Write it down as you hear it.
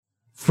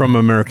From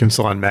American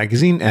Salon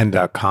Magazine and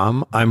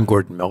 .com, I'm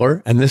Gordon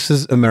Miller, and this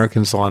is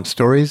American Salon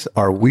Stories,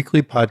 our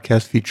weekly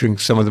podcast featuring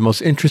some of the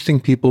most interesting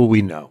people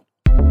we know.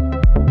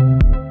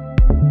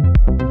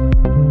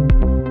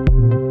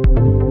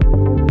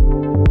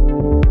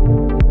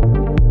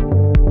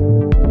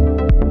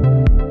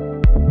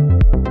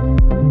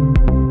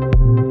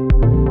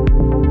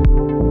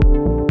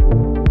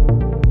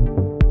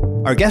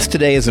 Our guest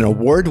today is an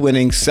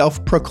award-winning,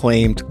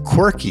 self-proclaimed,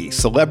 quirky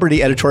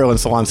celebrity editorial and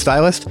salon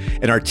stylist,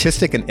 an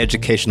artistic and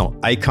educational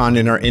icon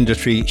in our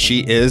industry. She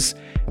is,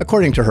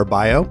 according to her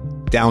bio,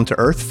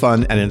 down-to-earth,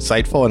 fun, and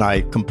insightful, and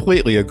I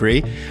completely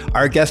agree.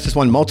 Our guest has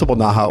won multiple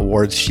NAHA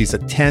awards. She's a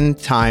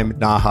 10-time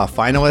NAHA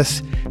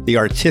finalist, the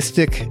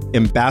artistic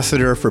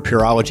ambassador for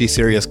Pureology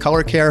Serious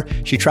Color Care.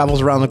 She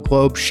travels around the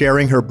globe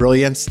sharing her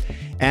brilliance.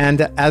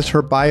 And as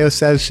her bio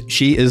says,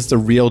 she is the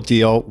real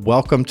deal.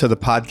 Welcome to the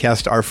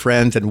podcast, our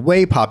friend and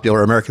way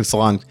popular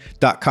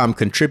AmericanSalon.com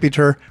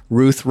contributor,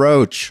 Ruth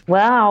Roach.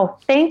 Wow.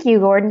 Thank you,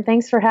 Gordon.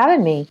 Thanks for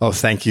having me. Oh,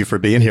 thank you for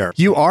being here.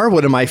 You are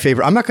one of my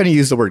favorite, I'm not going to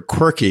use the word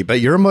quirky, but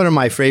you're one of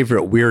my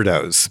favorite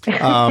weirdos.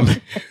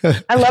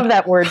 I love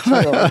that word too,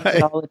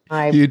 all the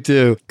time. You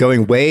do.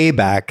 Going way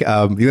back,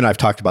 you and I have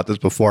talked about this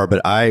before,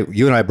 but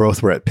you and I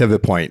both were at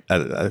Pivot Point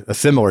at a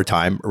similar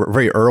time,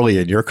 very early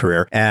in your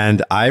career.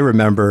 And I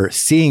remember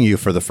seeing you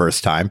for the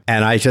first time.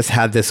 And I just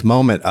had this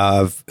moment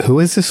of, who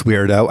is this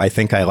weirdo? I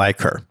think I like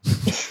her.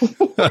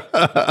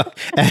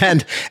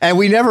 and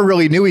we never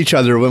really knew each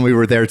other when we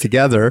were there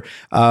together.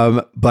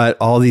 But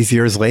all these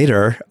years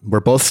later, we're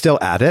both still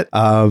at it.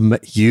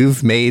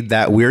 You've made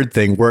that weird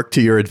thing work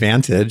to your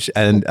advantage.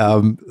 And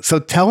so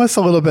tell us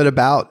a little bit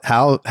about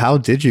how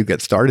did you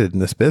get started in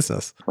this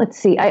business? Let's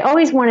see. I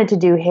always wanted to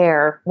do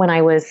hair when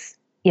I was,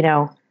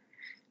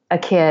 a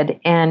kid.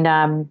 And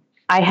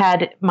I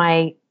had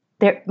my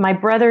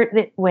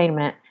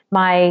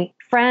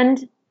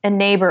friend and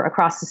neighbor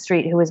across the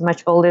street who was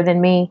much older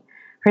than me,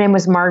 her name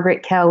was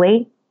Margaret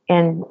Kelly,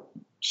 and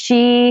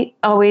she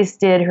always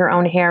did her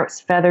own hair. It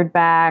was feathered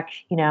back,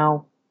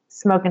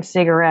 smoking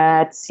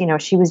cigarettes,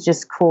 she was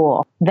just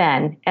cool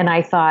then. And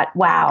I thought,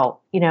 wow,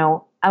 I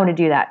want to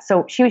do that.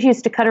 So she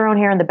used to cut her own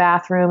hair in the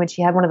bathroom, and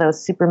she had one of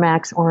those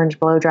Supermax orange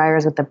blow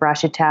dryers with the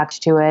brush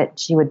attached to it.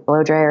 She would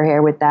blow dry her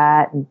hair with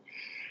that.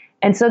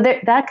 And so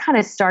that kind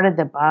of started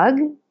the bug,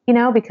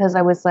 because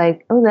I was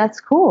like, oh,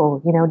 that's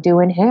cool,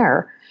 doing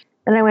hair.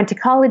 And I went to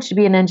college to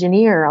be an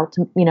engineer.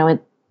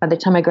 By the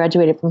time I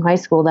graduated from high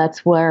school,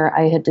 that's where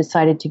I had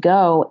decided to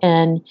go.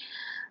 And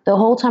the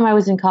whole time I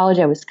was in college,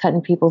 I was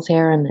cutting people's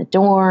hair in the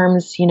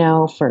dorms,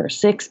 for a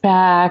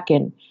six-pack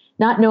and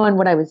not knowing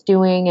what I was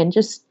doing and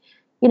just,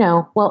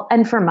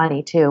 and for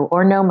money too,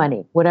 or no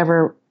money,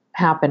 whatever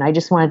happened. I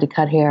just wanted to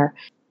cut hair.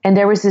 And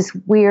there was this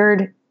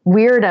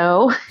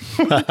weirdo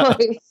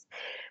place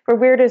for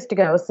weirdos to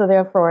go. So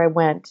therefore I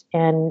went,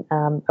 and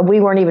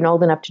we weren't even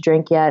old enough to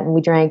drink yet. And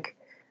we drank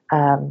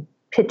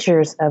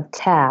pitchers of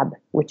Tab,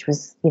 which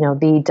was,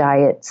 the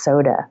diet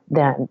soda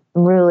then.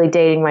 I'm really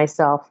dating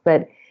myself.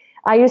 But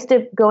I used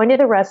to go into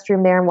the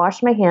restroom there and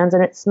wash my hands,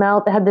 and it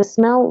had this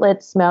smell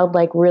that smelled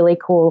like really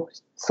cool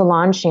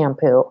salon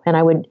shampoo. And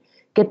I would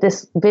get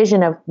this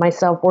vision of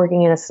myself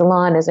working in a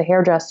salon as a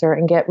hairdresser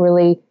and get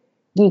really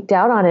geeked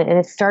out on it. And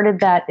it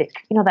started that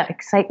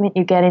excitement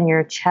you get in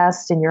your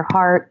chest and your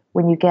heart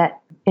when you get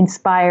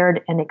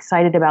inspired and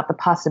excited about the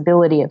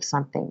possibility of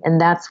something. And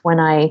that's when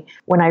I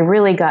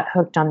really got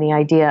hooked on the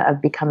idea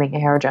of becoming a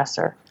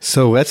hairdresser.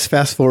 So let's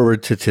fast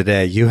forward to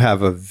today. You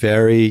have a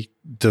very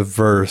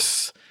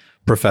diverse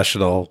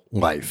professional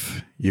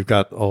life. You've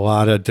got a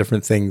lot of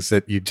different things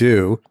that you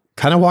do.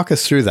 Kind of walk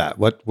us through that.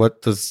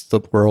 What does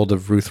the world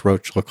of Ruth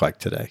Roach look like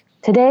today?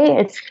 Today,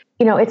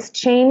 it's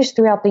changed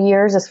throughout the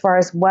years as far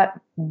as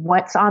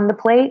what's on the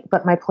plate,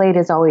 but my plate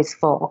is always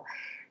full.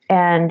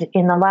 And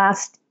in the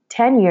last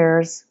 10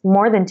 years,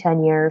 more than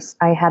 10 years,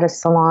 I had a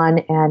salon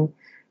and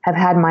have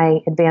had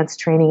my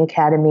advanced training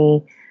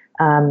academy,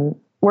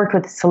 worked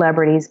with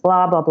celebrities,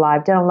 blah, blah, blah.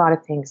 I've done a lot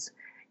of things.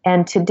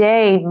 And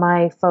today,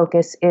 my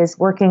focus is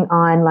working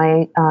on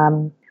my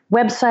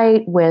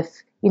website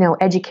with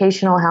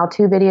educational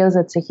how-to videos.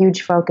 That's a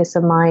huge focus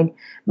of mine.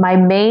 My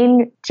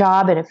main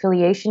job and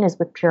affiliation is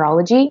with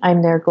Pureology.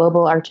 I'm their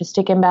global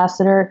artistic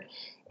ambassador,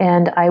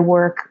 and I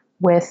work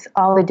with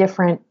all the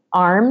different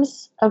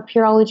arms of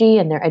Pureology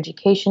and their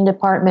education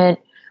department,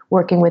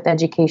 working with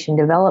education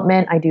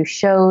development. I do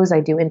shows. I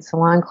do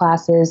in-salon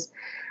classes.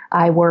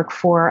 I work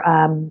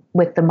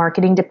with the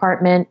marketing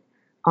department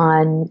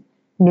on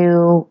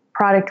new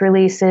product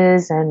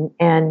releases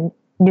and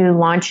new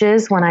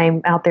launches when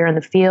I'm out there in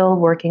the field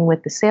working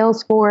with the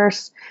sales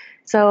force.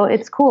 So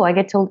it's cool. I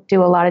get to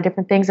do a lot of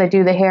different things. I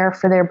do the hair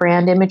for their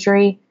brand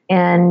imagery,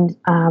 and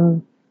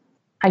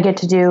I get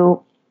to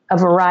do a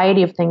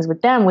variety of things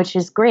with them, which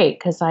is great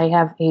because I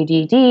have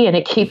ADD and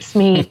it keeps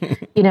me,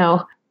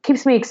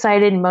 keeps me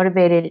excited and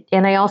motivated.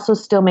 And I also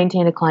still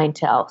maintain a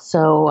clientele.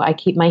 So I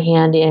keep my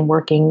hand in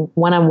working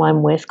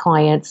one-on-one with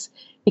clients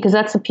because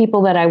that's the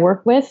people that I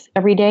work with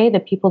every day,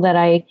 the people that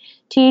I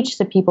teach,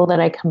 the people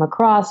that I come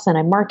across and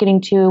I'm marketing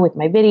to with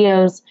my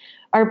videos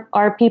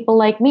are people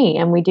like me,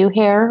 and we do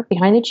hair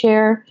behind the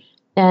chair,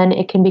 and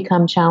it can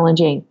become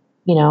challenging,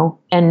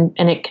 and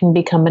it can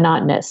become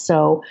monotonous.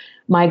 So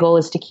my goal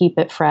is to keep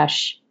it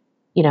fresh,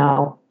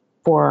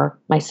 for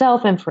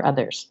myself and for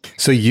others.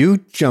 So you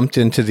jumped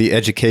into the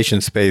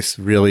education space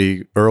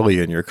really early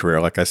in your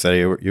career. Like I said,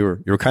 you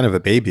were kind of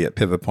a baby at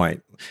Pivot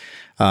Point.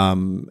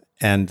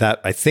 And that,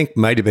 I think,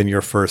 might have been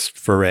your first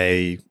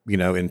foray,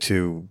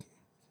 into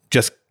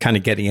just kind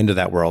of getting into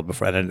that world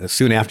before. And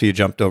soon after you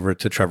jumped over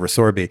to Trevor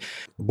Sorbie.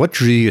 What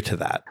drew you to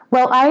that?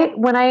 Well,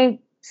 when I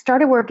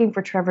started working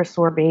for Trevor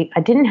Sorbie, I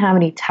didn't have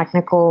any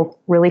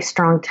really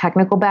strong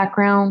technical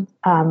background.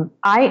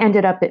 I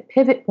ended up at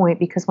Pivot Point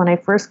because when I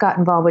first got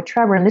involved with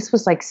Trevor, and this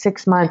was like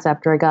 6 months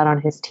after I got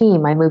on his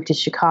team, I moved to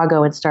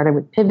Chicago and started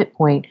with Pivot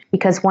Point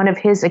because one of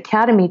his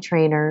academy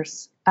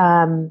trainers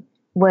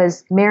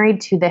was married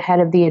to the head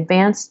of the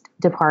advanced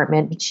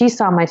department. She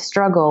saw my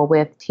struggle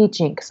with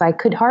teaching because I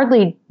could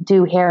hardly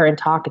do hair and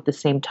talk at the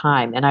same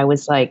time. And I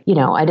was like,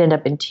 I'd end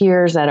up in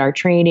tears at our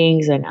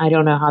trainings and I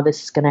don't know how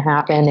this is going to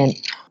happen. And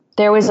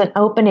there was an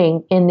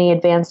opening in the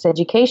advanced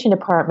education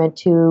department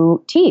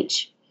to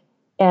teach.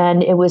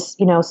 And it was,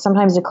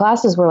 sometimes the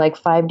classes were like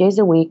 5 days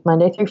a week,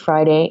 Monday through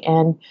Friday.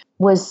 And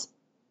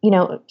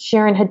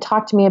Sharon had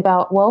talked to me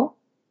about, well,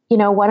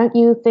 why don't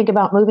you think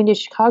about moving to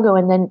Chicago?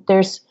 And then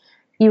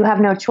you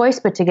have no choice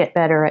but to get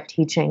better at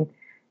teaching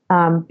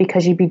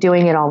because you'd be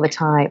doing it all the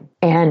time.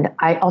 And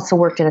I also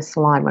worked in a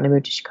salon when I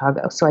moved to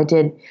Chicago. So I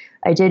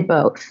did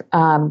both.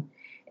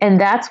 And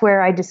that's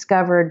where I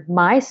discovered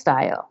my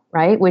style,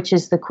 right? Which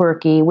is the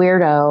quirky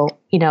weirdo,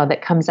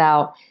 that comes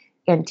out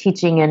and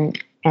teaching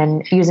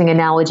and using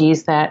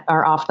analogies that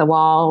are off the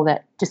wall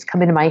that just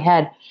come into my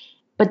head.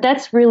 But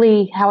that's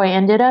really how I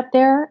ended up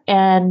there.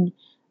 And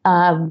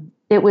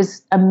it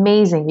was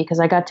amazing because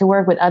I got to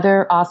work with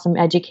other awesome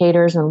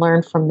educators and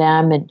learn from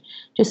them and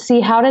just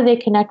see how do they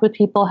connect with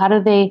people? How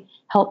do they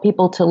help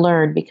people to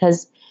learn?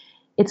 Because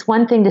it's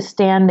one thing to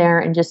stand there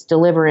and just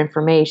deliver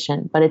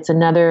information, but it's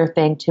another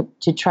thing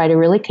to try to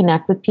really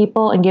connect with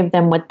people and give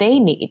them what they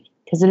need.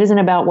 Because it isn't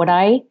about what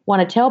I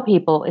want to tell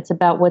people. It's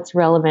about what's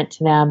relevant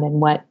to them and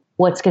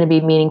what's going to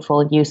be meaningful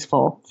and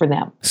useful for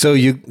them. So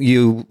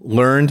you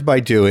learned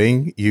by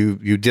doing,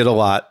 you did a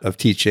lot of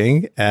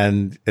teaching,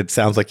 and it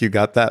sounds like you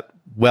got that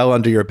well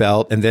under your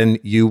belt, and then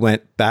you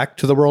went back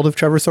to the world of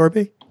Trevor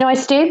Sorbie? No, I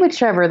stayed with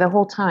Trevor the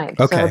whole time.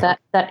 Okay. So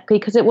that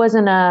because it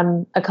wasn't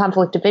a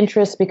conflict of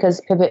interest because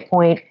Pivot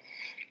Point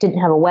didn't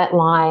have a wet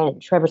line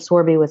and Trevor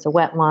Sorbie was a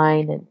wet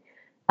line.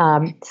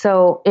 And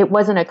so it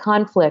wasn't a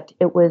conflict.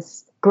 It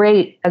was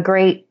a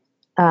great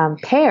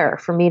pair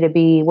for me to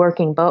be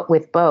working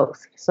with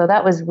both. So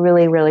that was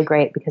really, really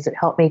great because it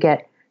helped me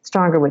get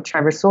stronger with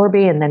Trevor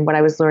Sorbie. And then what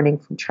I was learning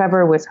from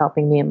Trevor was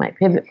helping me in my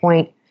Pivot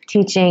Point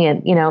teaching.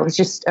 And, it was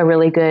just a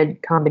really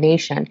good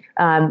combination.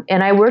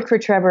 And I worked for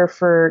Trevor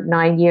for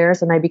 9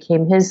 years and I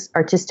became his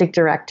artistic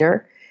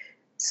director.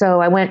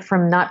 So I went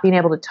from not being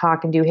able to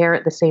talk and do hair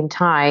at the same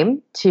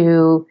time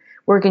to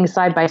working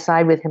side by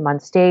side with him on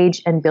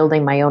stage and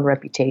building my own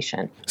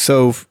reputation.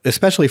 So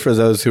especially for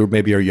those who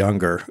maybe are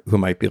younger who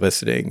might be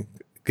listening,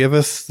 give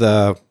us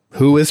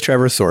who is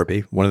Trevor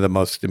Sorbie, one of the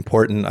most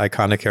important,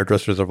 iconic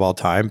hairdressers of all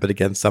time. But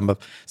again, some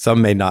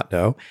may not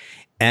know.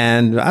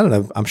 And I don't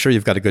know, I'm sure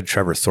you've got a good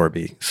Trevor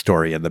Sorbie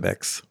story in the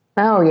mix.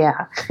 Oh,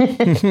 yeah.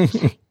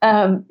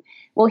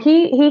 Well,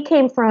 he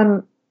came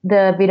from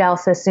the Vidal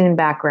Sassoon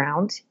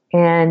background.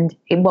 And,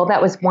 that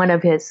was one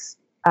of his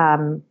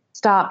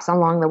stops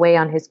along the way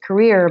on his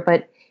career.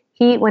 But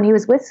when he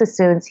was with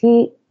Sassoons,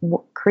 he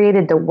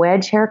created the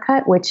wedge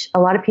haircut, which a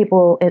lot of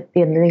people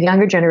in the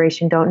younger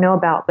generation don't know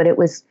about. But it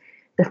was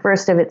the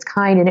first of its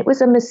kind. And it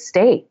was a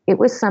mistake. It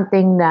was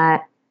something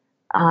that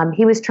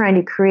he was trying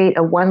to create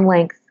a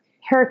one-length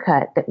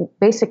haircut that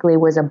basically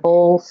was a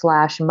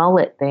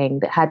bowl/mullet thing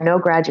that had no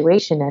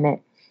graduation in it.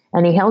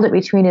 And he held it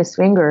between his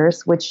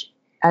fingers, which,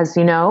 as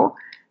you know,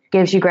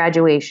 gives you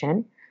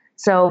graduation.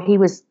 So he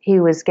was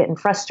getting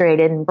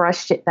frustrated and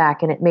brushed it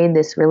back, and it made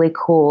this really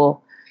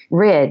cool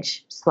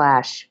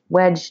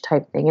ridge/wedge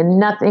type thing. And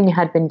nothing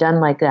had been done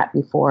like that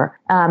before.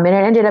 And it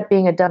ended up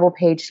being a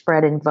double-page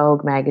spread in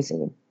Vogue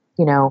magazine,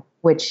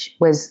 which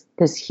was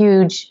this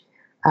huge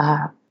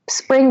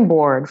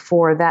springboard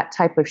for that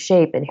type of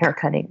shape in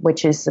haircutting,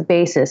 which is the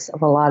basis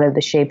of a lot of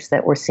the shapes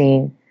that we're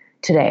seeing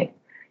today,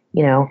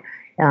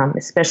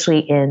 especially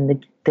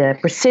in the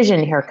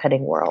precision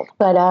haircutting world.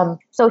 But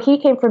so he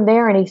came from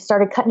there and he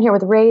started cutting hair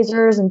with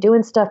razors and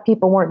doing stuff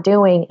people weren't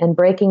doing and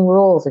breaking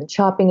rules and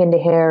chopping into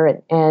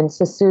hair. And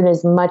Sassoon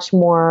is much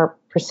more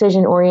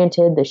precision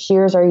oriented. The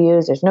shears are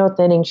used. There's no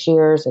thinning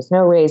shears. There's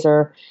no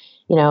razor.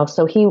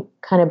 So he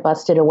kind of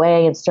busted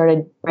away and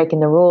started breaking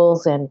the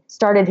rules and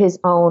started his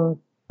own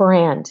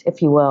brand,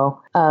 if you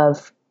will,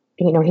 of,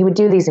 he would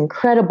do these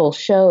incredible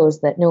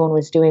shows that no one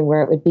was doing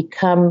where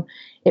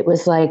it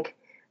was like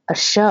a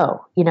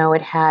show.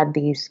 It had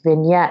these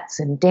vignettes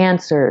and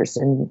dancers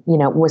and,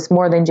 was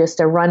more than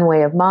just a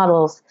runway of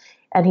models.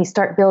 And he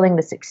started building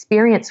this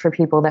experience for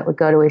people that would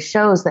go to his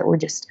shows that were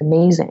just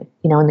amazing,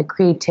 and the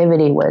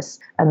creativity was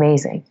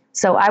amazing.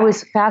 So I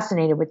was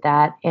fascinated with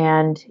that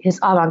and his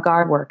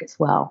avant-garde work as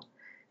well.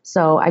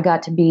 So I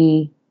got to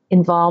be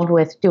involved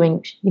with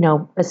doing,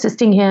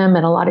 assisting him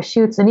at a lot of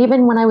shoots. And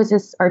even when I was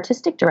his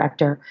artistic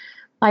director,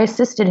 I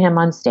assisted him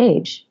on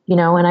stage,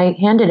 and I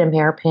handed him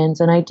hairpins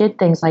and I did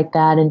things like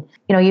that. And,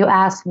 you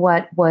asked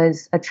what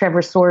was a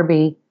Trevor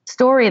Sorbie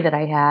story that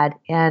I had.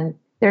 And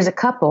there's a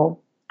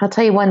couple. I'll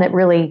tell you one that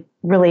really,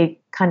 really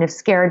kind of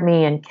scared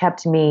me and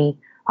kept me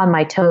on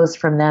my toes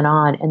from then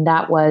on. And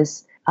that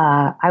was,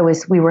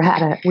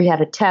 we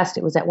had a test.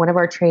 It was at one of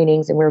our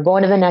trainings and we were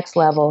going to the next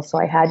level. So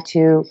I had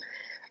to,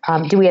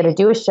 we had to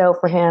do a show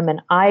for him.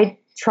 And I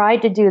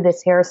tried to do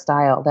this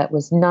hairstyle that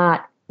was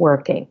not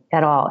working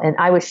at all. And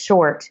I was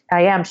short.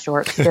 I am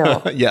short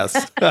still.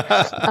 Yes.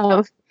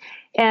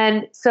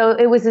 And so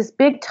it was this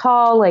big,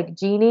 tall, like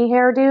genie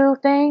hairdo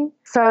thing.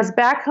 So I was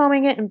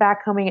backcombing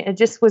it. It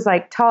just was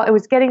like tall. It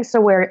was getting so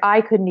where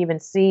I couldn't even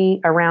see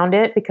around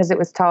it because it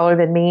was taller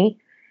than me.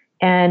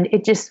 And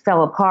it just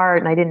fell apart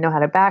and I didn't know how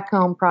to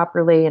backcomb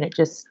properly. And it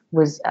just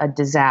was a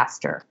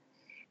disaster.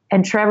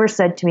 And Trevor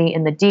said to me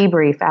in the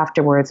debrief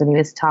afterwards, and he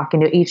was talking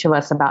to each of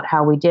us about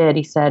how we did,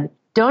 he said,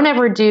 "Don't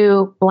ever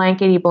do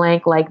blankety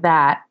blank like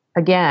that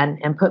again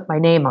and put my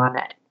name on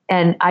it."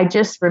 And I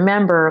just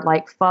remember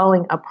like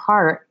falling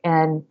apart.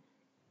 And,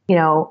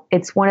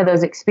 it's one of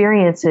those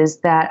experiences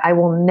that I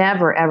will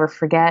never, ever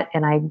forget.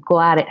 And I'm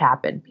glad it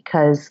happened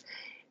because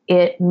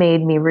it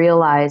made me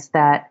realize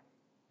that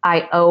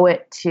I owe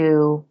it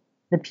to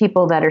the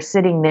people that are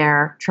sitting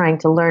there trying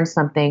to learn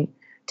something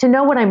to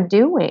know what I'm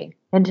doing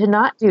and to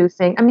not do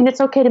things. I mean,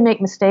 it's okay to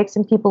make mistakes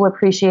and people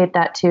appreciate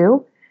that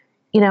too,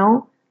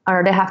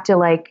 or to have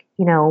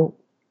to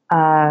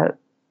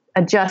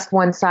adjust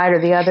one side or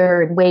the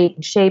other and weight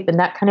and shape and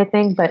that kind of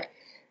thing. But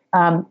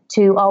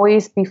to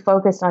always be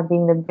focused on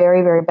being the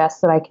very, very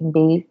best that I can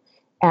be,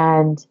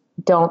 and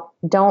don't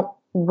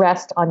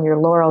rest on your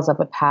laurels of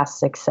a past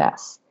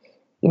success.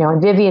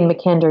 And Vivian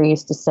McKinder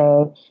used to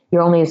say,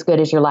 "You're only as good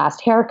as your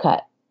last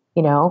haircut,"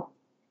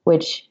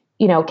 which,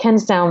 can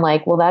sound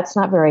like, well, that's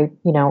not very,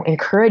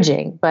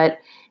 encouraging, but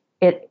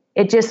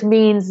it just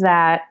means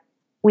that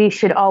we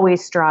should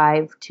always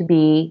strive to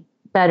be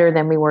better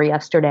than we were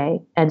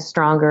yesterday and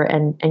stronger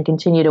and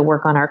continue to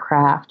work on our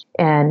craft.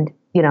 And,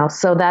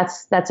 so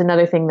that's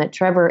another thing that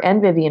Trevor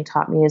and Vivian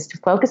taught me is to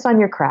focus on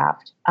your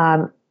craft,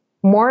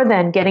 more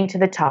than getting to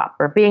the top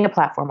or being a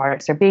platform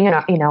artist or being,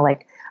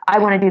 I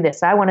want to do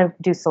this. I want to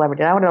do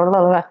celebrity. I want to blah,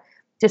 blah, blah.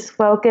 Just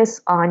focus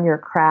on your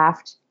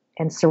craft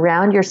and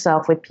surround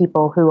yourself with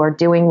people who are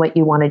doing what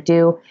you want to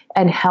do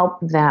and help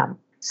them,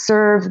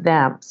 serve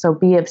them. So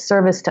be of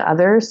service to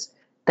others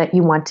that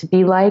you want to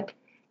be like.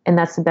 And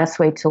that's the best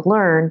way to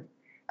learn,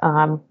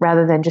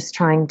 rather than just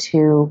trying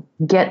to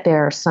get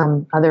there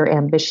some other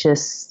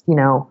ambitious,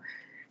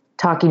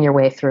 talking your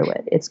way through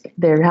it.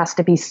 There has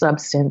to be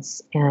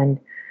substance. And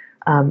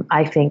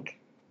I think,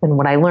 and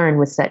what I learned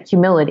was that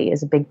humility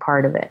is a big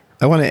part of it.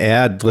 I want to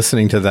add,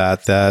 listening to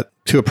that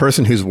to a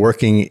person who's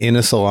working in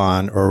a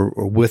salon or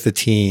with a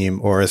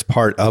team or as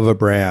part of a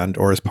brand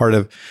or as part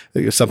of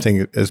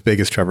something as big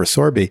as Trevor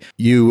Sorbie,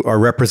 you are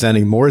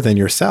representing more than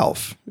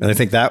yourself. And I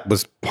think that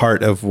was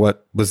part of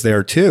what was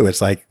there too.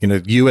 It's like,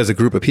 you as a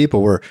group of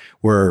people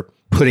were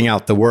putting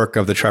out the work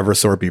of the Trevor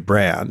Sorbie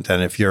brand.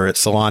 And if you're at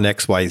Salon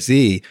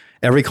XYZ,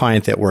 every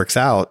client that works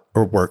out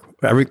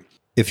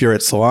if you're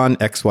at Salon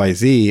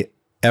XYZ,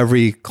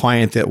 every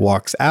client that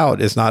walks out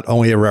is not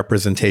only a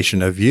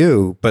representation of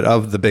you, but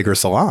of the bigger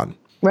salon.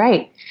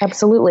 Right.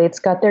 Absolutely. It's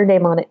got their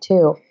name on it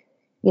too,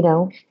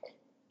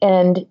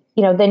 and,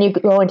 then you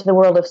go into the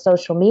world of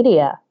social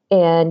media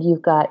and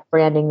you've got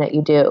branding that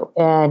you do.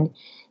 And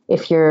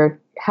if you're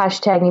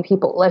hashtagging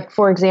people, like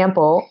for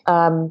example,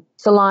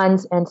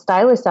 salons and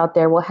stylists out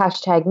there will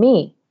hashtag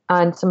me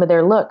on some of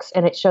their looks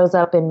and it shows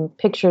up in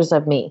pictures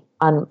of me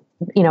on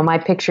my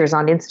pictures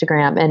on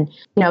Instagram. And,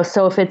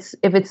 so if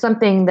it's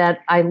something that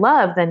I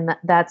love, then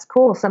that's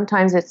cool.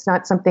 Sometimes it's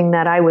not something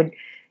that I would,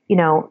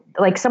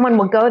 like someone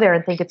will go there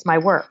and think it's my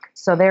work.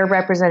 So they're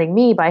representing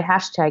me by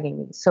hashtagging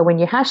me. So when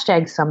you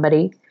hashtag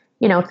somebody,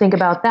 think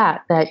about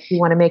that you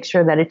want to make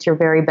sure that it's your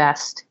very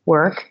best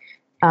work.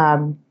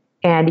 And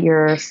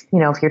you're, if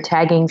you're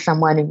tagging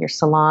someone and your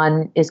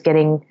salon is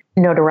getting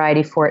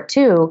notoriety for it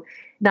too,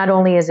 not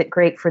only is it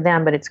great for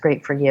them, but it's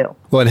great for you.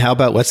 Well, and how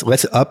about let's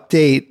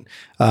update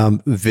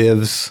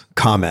Viv's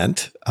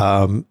comment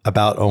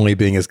about only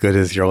being as good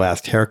as your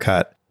last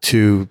haircut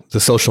to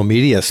the social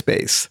media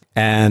space.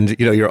 And,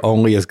 you're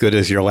only as good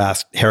as your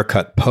last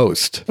haircut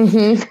post.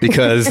 Mm-hmm.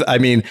 Because,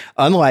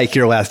 unlike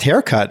your last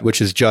haircut,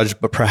 which is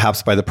judged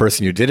perhaps by the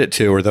person you did it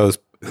to or those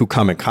who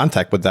come in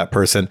contact with that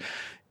person,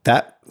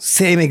 that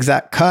same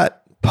exact cut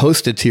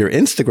posted to your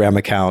Instagram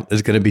account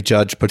is going to be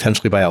judged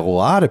potentially by a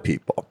lot of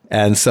people.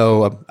 And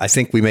so I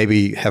think we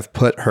maybe have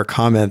put her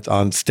comment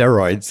on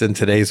steroids in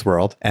today's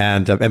world.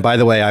 And by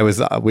the way,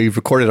 we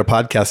recorded a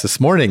podcast this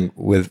morning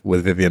with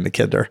Vivian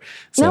McKinder.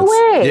 So no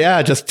way.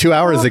 Yeah, just 2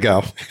 hours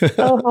ago.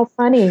 Oh, how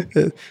funny.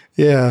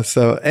 Yeah.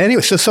 So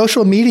anyway, so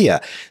social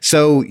media.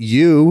 So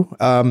you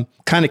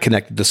kind of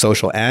connected to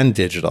social and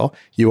digital.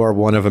 You are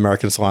one of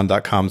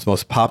AmericanSalon.com's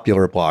most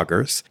popular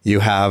bloggers.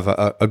 You have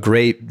a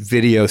great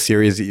video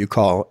series that you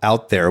call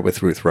Out There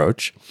with Ruth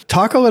Roach.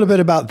 Talk a little bit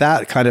about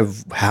that, kind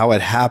of how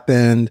it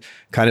happened,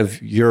 kind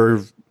of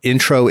your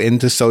intro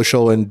into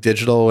social and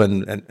digital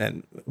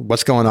and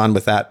what's going on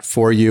with that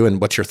for you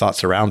and what's your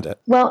thoughts around it?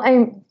 Well,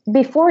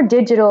 before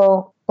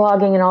digital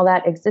blogging and all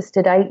that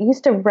existed, I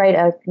used to write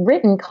a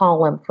written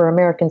column for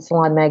American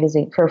Salon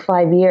magazine for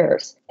 5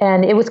 years,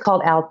 and it was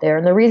called Out There.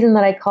 And the reason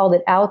that I called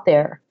it Out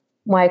There,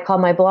 why I call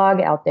my blog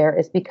Out There,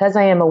 is because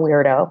I am a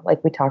weirdo,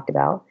 like we talked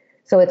about.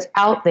 So it's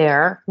out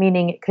there,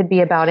 meaning it could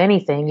be about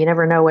anything. You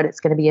never know what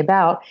it's going to be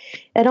about.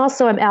 And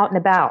also I'm out and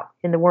about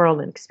in the world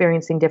and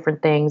experiencing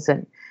different things.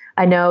 And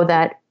I know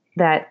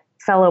that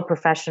fellow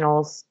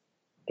professionals,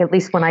 at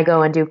least when I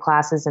go and do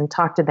classes and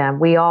talk to them,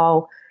 we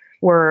all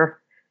were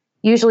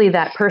usually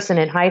that person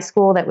in high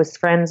school that was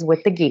friends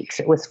with the geeks.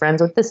 It was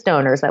friends with the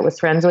stoners. That was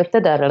friends with the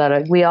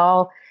da-da-da-da. We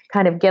all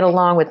kind of get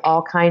along with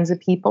all kinds of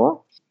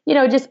people. You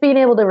know, just being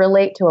able to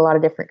relate to a lot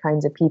of different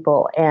kinds of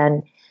people.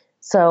 And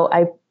so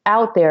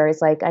out there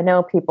is like, I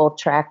know people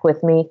track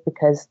with me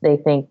because they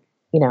think,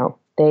 you know,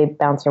 they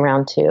bounce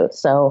around too.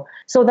 So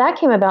that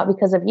came about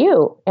because of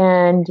you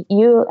and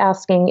you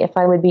asking if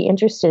I would be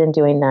interested in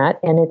doing that.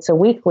 And it's a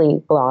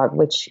weekly blog,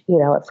 which, you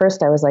know, at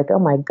first I was like, oh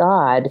my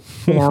God,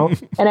 you know,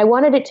 and I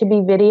wanted it to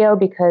be video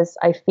because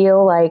I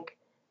feel like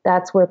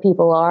that's where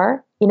people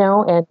are, you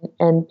know,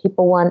 and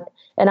people want,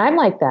 and I'm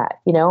like that,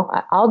 you know,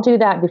 I'll do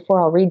that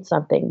before I'll read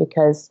something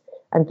because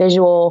I'm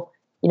visual,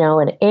 you know,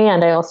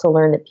 and I also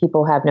learned that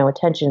people have no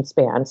attention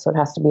span. So it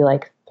has to be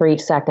like 3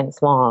 seconds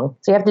long.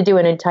 So you have to do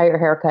an entire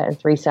haircut in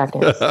 3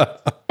 seconds.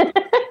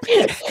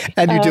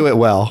 And you do it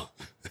well.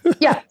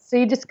 Yeah. So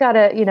you just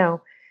gotta, you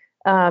know,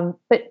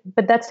 but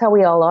that's how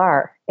we all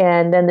are.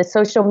 And then the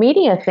social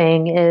media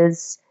thing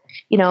is,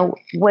 you know,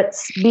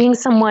 what's being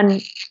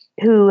someone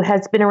who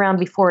has been around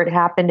before it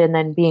happened and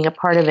then being a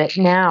part of it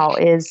now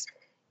is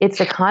it's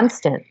a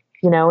constant,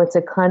 you know, it's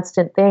a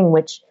constant thing,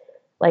 which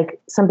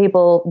like some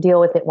people deal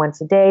with it once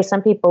a day.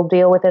 Some people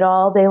deal with it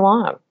all day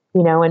long,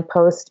 you know, and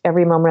post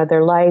every moment of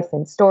their life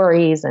and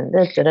stories and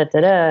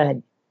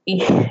da-da-da-da-da.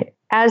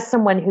 As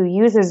someone who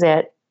uses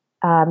it,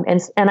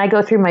 and I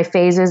go through my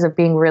phases of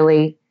being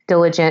really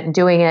diligent and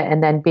doing it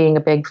and then being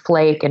a big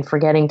flake and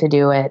forgetting to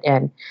do it.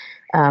 And,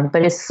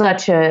 but it's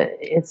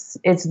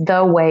it's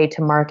the way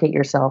to market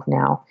yourself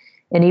now.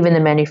 And even the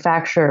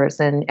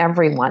manufacturers and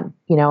everyone,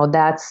 you know,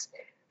 that's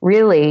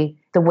really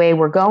the way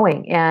we're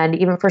going. And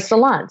even for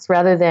salons,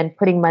 rather than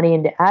putting money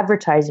into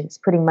advertising, it's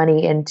putting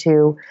money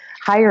into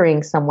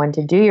hiring someone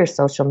to do your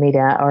social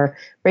media or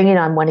bringing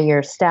on one of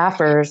your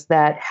staffers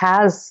that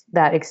has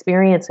that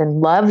experience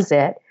and loves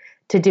it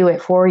to do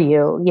it for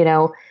you, you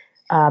know,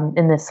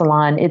 in the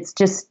salon. It's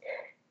just,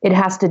 it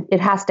has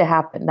to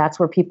happen. That's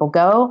where people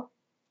go.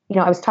 You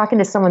know, I was talking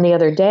to someone the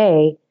other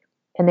day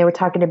and they were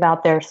talking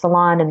about their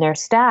salon and their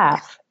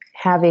staff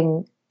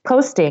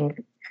posting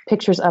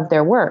pictures of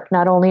their work,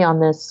 not only on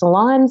the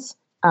salon's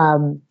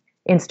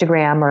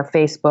Instagram or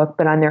Facebook,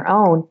 but on their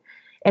own.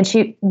 And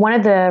one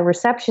of the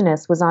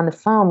receptionists was on the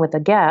phone with a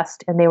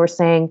guest and they were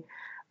saying,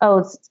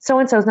 oh,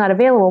 so-and-so's not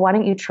available. Why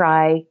don't you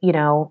try, you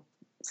know,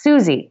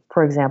 Susie,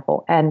 for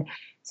example. And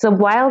so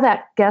while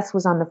that guest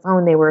was on the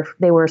phone, they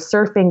were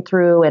surfing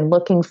through and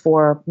looking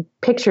for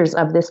pictures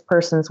of this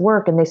person's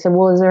work. And they said,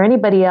 well, is there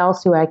anybody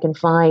else who I can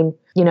find,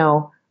 you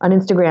know, on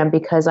Instagram,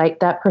 because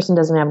that person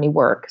doesn't have any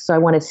work. So I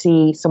want to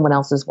see someone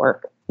else's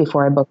work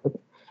before I book with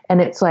them. And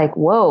it's like,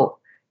 whoa,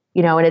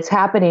 you know, and it's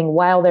happening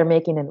while they're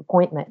making an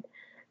appointment.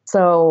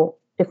 So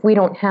if we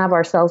don't have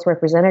ourselves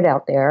represented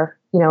out there,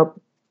 you know,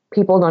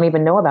 people don't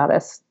even know about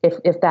us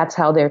if that's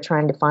how they're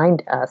trying to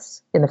find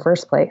us in the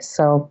first place.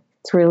 So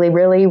it's really,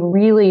 really,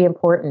 really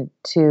important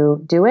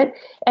to do it.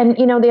 And,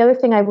 you know, the other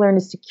thing I've learned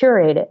is to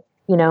curate it,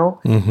 you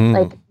know,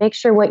 like make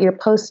sure what you're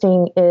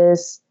posting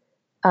is,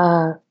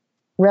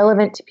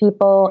 relevant to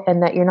people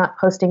and that you're not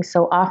posting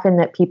so often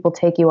that people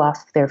take you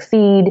off their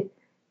feed.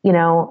 You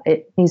know,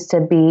 it needs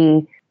to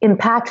be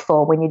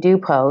impactful when you do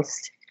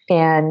post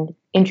and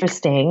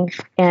interesting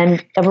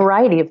and a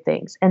variety of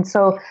things. And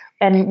so,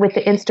 and with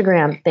the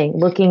Instagram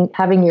thing,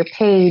 having your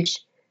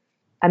page,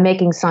 I'm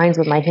making signs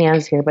with my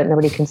hands here, but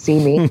nobody can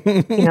see me,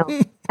 you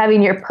know,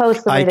 having your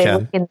posts the way they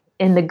look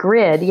in the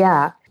grid.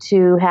 Yeah.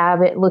 To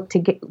have it look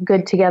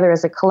good together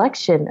as a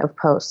collection of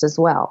posts as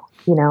well.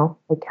 You know,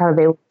 like how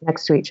they look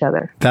next to each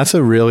other. That's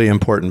a really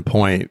important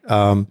point.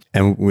 And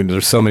when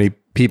there's so many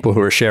people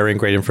who are sharing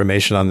great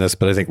information on this,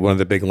 but I think one of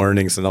the big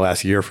learnings in the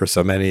last year for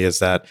so many is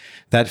that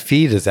that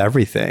feed is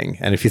everything.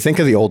 And if you think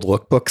of the old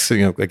lookbooks,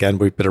 again,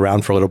 we've been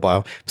around for a little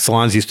while.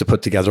 Salons used to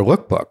put together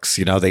lookbooks.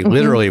 They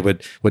literally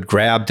would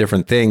grab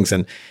different things,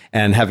 and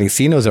having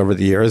seen those over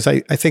the years,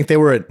 I think they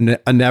were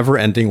a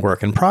never-ending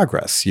work in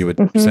progress. You would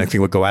something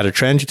would go out of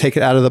trend, you take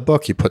it out of the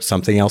book, you put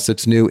something else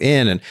that's new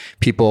in, and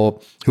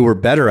people who were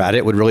better at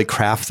it would really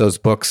craft those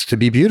books to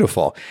be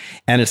beautiful.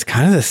 And it's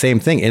kind of the same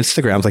thing.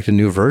 Instagram's like the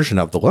new version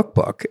of the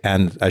lookbook.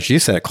 And as you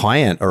said, a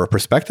client or a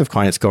prospective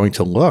client is going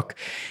to look.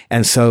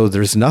 And so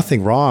there's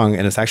nothing wrong.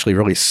 And it's actually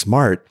really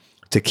smart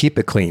to keep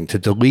it clean, to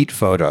delete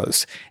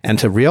photos, and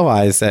to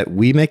realize that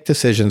we make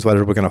decisions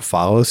whether we're going to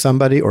follow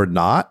somebody or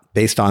not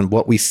based on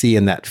what we see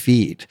in that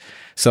feed.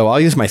 So I'll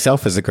use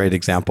myself as a great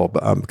example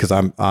because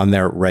I'm on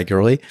there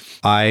regularly.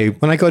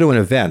 When I go to an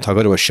event, I'll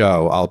go to a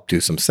show, I'll do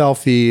some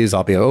selfies.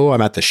 I'll be,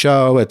 I'm at the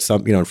show. It's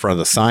in front of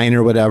the sign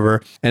or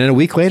whatever. And then a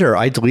week later,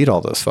 I delete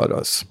all those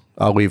photos.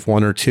 I'll leave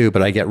one or two,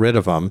 but I get rid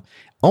of them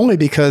only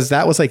because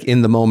that was like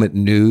in the moment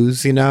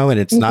news, and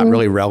it's not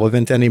really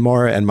relevant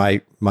anymore. And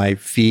my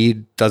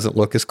feed doesn't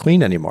look as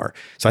clean anymore.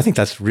 So I think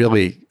that's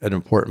really an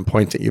important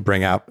point that you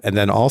bring up. And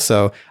then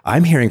also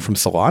I'm hearing from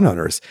salon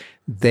owners,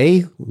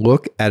 they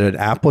look at an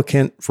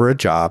applicant for a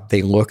job.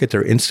 They look at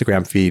their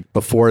Instagram feed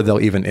before they'll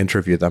even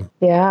interview them.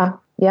 Yeah.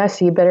 Yeah.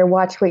 So you better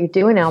watch what you're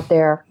doing out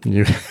there.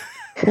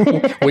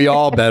 We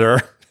all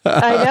better.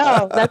 I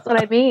know. That's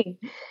what I mean.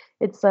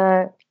 It's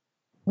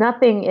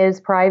nothing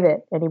is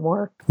private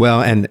anymore.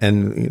 Well,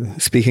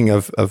 and speaking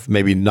of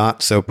maybe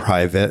not so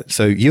private,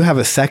 so you have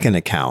a second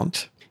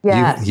account.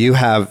 Yes. You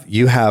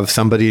have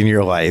somebody in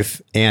your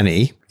life,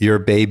 Annie, your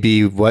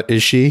baby. What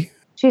is she?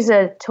 She's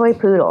a toy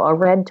poodle, a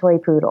red toy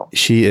poodle.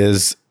 She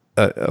is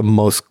a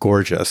most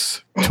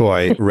gorgeous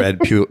toy red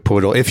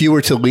poodle. If you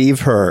were to leave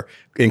her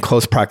in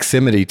close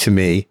proximity to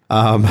me,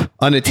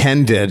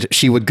 unattended,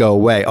 she would go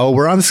away. Oh,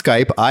 we're on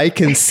Skype. I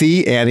can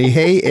see Annie.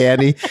 Hey,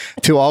 Annie.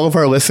 To all of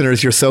our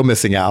listeners, you're so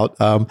missing out.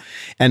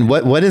 And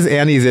what is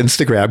Annie's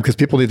Instagram? Because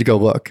people need to go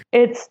look.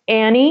 It's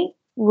Annie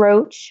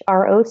Roche,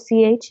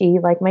 Roche,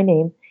 like my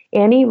name,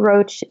 Annie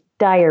Roche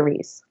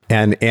Diaries.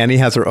 And Annie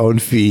has her own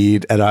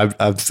feed, and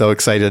I'm so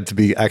excited to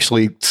be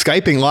actually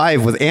Skyping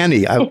live with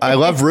Annie. I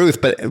love Ruth,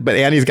 but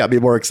Annie's got me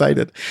more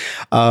excited.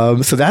 So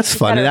that's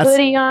fun. Got a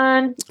hoodie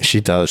on. She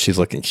does. She's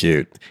looking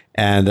cute.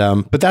 And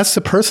but that's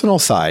the personal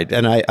side,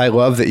 and I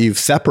love that you've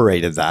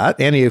separated that.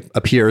 Annie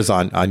appears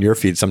on your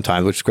feed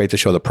sometimes, which is great to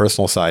show the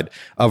personal side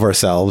of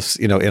ourselves,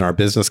 in our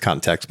business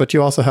context. But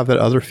you also have that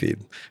other feed.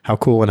 How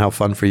cool and how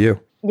fun for you.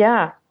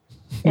 Yeah,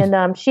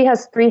 and she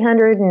has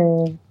 300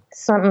 and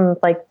something,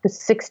 like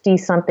 60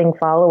 something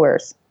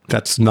followers.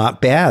 That's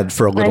not bad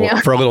for a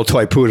little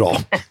toy poodle.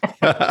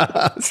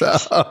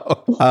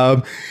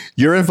 So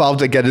you're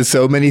involved again in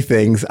so many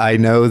things. I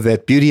know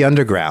that Beauty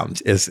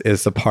Underground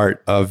is a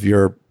part of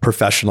your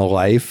professional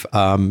life.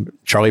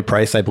 Charlie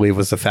Price, I believe,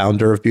 was the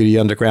founder of Beauty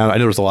Underground. I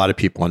know there's a lot of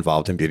people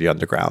involved in Beauty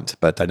Underground,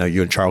 but I know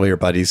you and Charlie are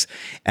buddies.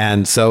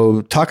 And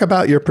so talk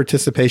about your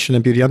participation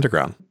in Beauty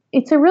Underground.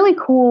 It's a really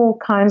cool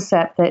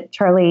concept that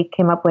Charlie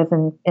came up with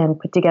and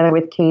put together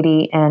with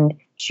Katie and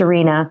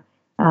Sharina.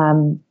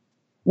 And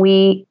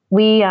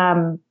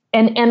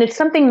it's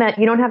something that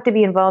you don't have to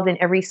be involved in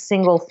every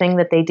single thing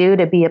that they do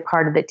to be a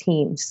part of the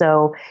team.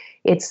 So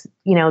it's,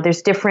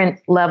 there's different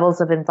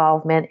levels of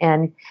involvement,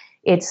 and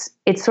it's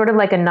sort of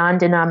like a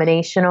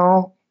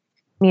non-denominational,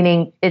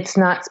 meaning it's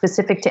not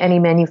specific to any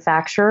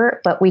manufacturer,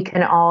 but we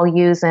can all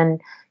use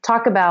and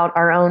talk about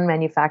our own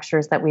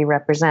manufacturers that we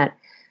represent.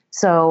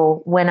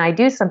 So when I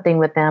do something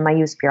with them, I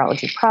use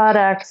Pureology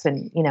products,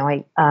 and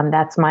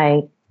that's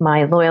my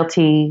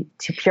loyalty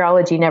to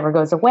Pureology never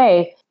goes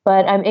away.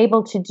 But I'm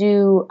able to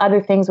do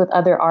other things with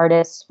other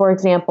artists. For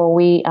example,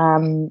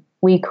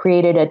 we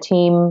created a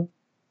team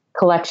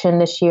collection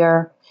this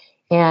year,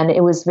 and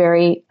it was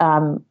very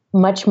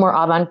much more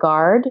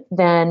avant-garde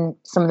than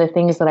some of the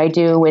things that I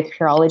do with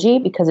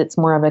Pureology, because it's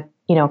more of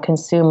a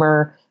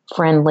consumer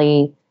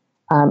friendly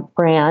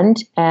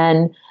brand.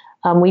 And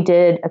we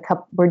did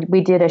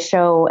a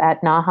show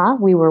at NAHA.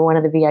 We were one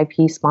of the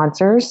VIP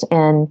sponsors,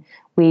 and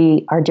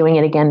we are doing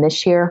it again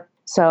this year.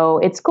 So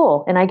it's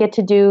cool. And I get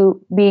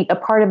to be a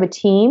part of a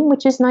team,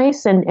 which is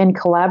nice, and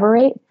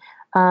collaborate.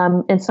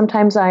 And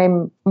sometimes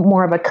I'm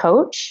more of a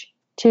coach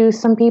to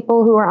some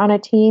people who are on a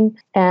team,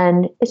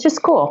 and it's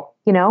just cool.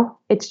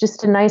 It's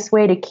just a nice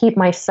way to keep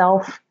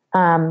myself,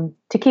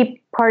 to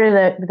keep part of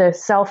the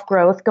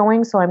self-growth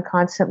going. So I'm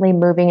constantly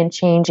moving and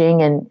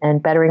changing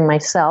and bettering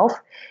myself.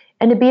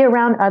 And to be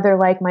around other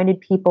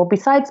like-minded people,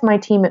 besides my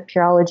team at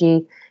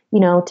Pureology,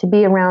 to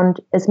be around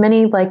as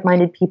many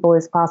like-minded people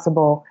as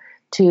possible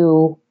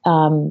to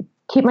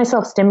keep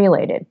myself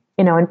stimulated,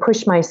 and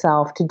push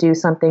myself to do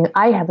something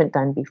I haven't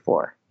done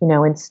before,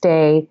 and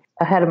stay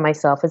ahead of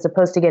myself, as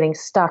opposed to getting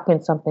stuck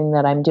in something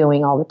that I'm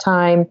doing all the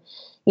time,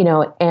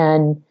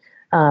 and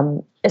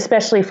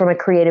especially from a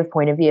creative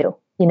point of view,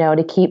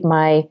 to keep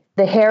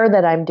the hair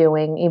that I'm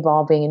doing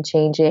evolving and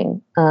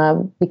changing,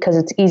 because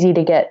it's easy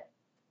to get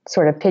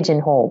sort of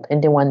pigeonholed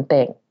into one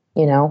thing,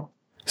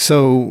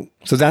 So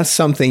that's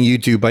something you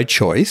do by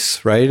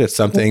choice, right? It's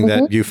something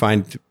that you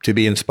find to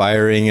be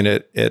inspiring, and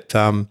it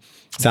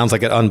sounds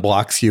like it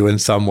unblocks you in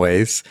some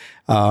ways.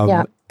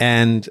 Yeah.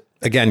 And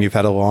again, you've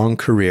had a long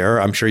career.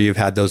 I'm sure you've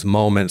had those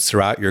moments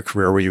throughout your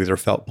career where you either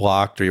felt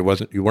blocked or you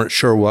weren't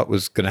sure what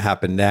was going to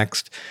happen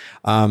next.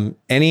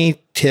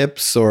 Any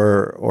tips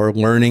or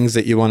learnings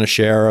that you want to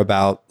share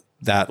about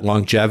that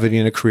longevity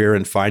in a career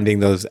and finding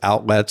those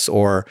outlets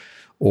or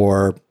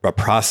a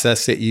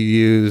process that you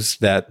use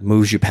that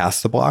moves you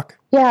past the block?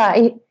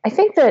 Yeah, I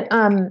think that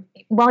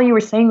while you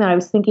were saying that, I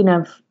was thinking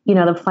of,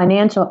 the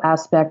financial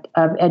aspect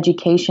of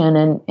education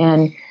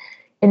and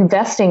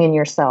investing in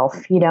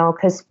yourself,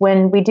 because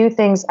when we do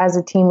things as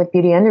a team with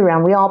Beauty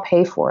Underground, we all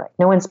pay for it.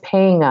 No one's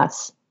paying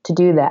us to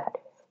do that,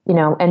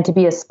 and to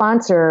be a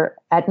sponsor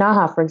at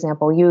NAHA, for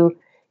example, you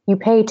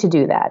pay to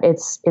do that.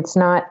 It's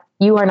not,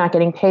 you are not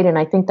getting paid. And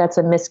I think that's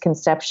a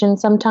misconception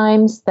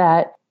sometimes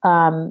that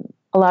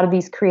a lot of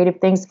these creative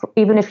things,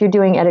 even if you're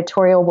doing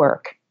editorial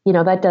work,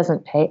 that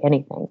doesn't pay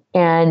anything.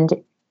 And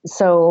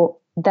so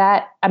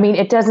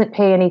it doesn't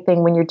pay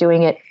anything when you're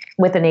doing it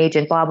with an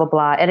agent, blah, blah,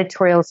 blah.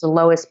 Editorial is the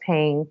lowest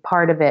paying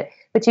part of it,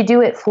 but you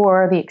do it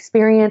for the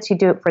experience, you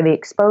do it for the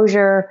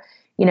exposure,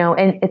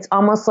 and it's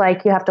almost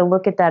like you have to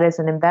look at that as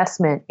an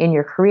investment in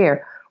your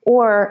career,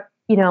 or,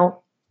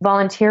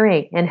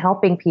 volunteering and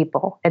helping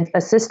people and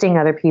assisting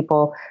other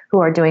people who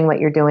are doing what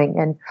you're doing.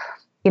 And,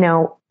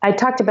 I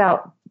talked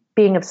about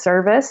being of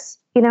service,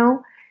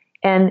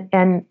 and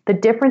the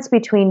difference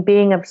between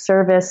being of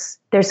service,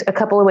 there's a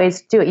couple of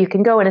ways to do it. You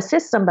can go and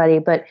assist somebody,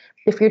 but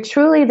if you're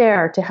truly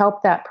there to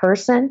help that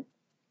person,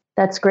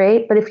 that's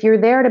great. But if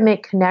you're there to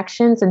make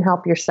connections and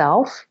help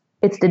yourself,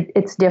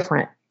 it's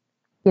different,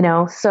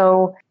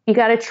 So you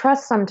got to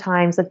trust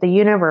sometimes that the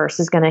universe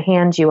is going to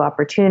hand you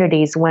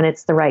opportunities when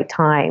it's the right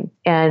time,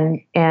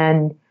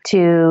 and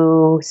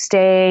to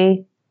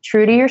stay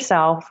true to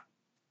yourself,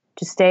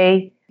 to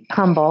stay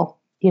humble,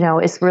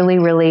 is really,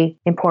 really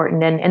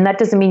important. And that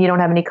doesn't mean you don't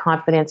have any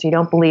confidence, or you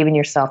don't believe in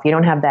yourself. You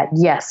don't have that,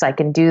 yes, I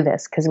can do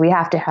this, because we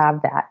have to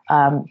have that.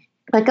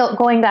 Like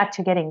going back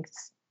to getting,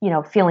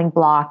 feeling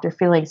blocked or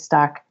feeling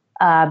stuck.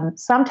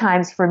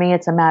 Sometimes for me,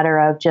 it's a matter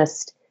of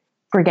just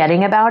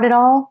forgetting about it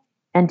all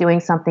and doing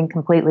something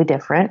completely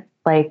different,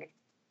 like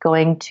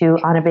going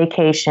on a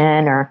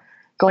vacation or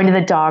going to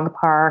the dog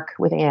park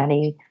with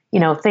Annie,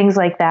 things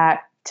like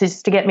that,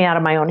 just to get me out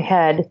of my own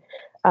head.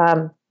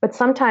 But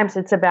sometimes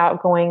it's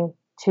about going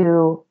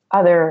to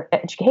other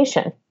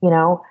education,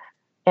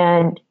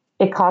 and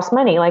it costs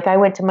money. Like I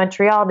went to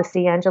Montreal to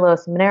see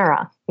Angelos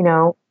Manera,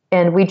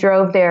 and we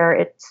drove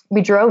there.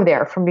 We drove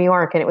there from New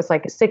York, and it was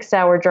like a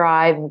 6-hour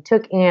drive, and we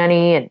took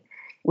Annie, and it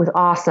was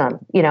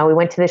awesome. We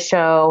went to the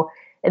show,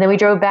 and then we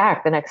drove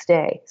back the next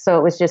day. So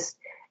it was just,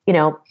 we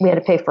had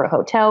to pay for a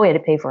hotel, we had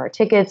to pay for our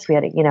tickets, we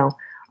had to,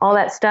 all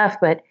that stuff,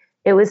 but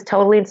it was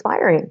totally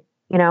inspiring,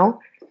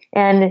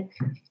 and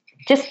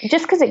just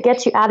because it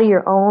gets you out of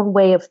your own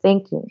way of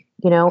thinking,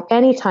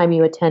 anytime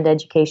you attend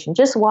education,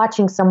 just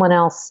watching someone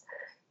else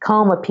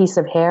comb a piece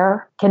of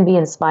hair can be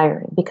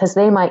inspiring, because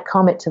they might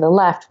comb it to the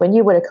left when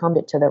you would have combed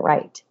it to the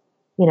right,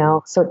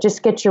 so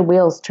just get your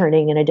wheels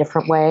turning in a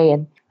different way.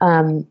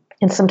 And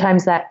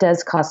sometimes that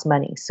does cost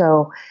money.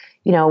 So,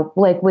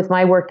 like with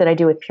my work that I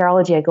do with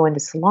Pureology, I go into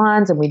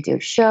salons and we do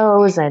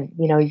shows, and,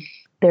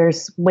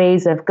 there's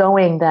ways of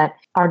going that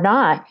are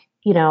not,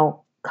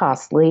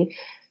 costly.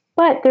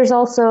 But there's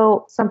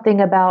also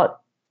something about,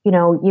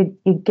 you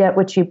get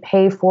what you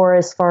pay for,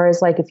 as far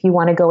as like if you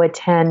want to go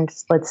attend,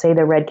 let's say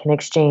the Redken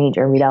Exchange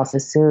or Reed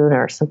Sassoon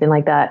or something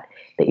like that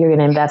you're going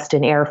to invest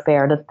in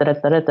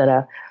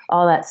airfare,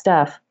 all that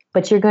stuff.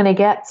 But you're going to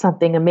get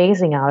something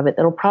amazing out of it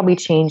that'll probably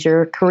change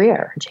your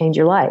career, change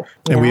your life.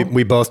 And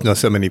we both know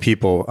so many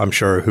people, I'm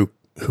sure,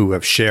 who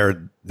have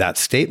shared that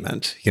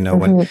statement.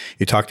 When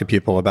you talk to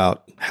people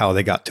about how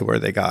they got to where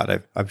they got,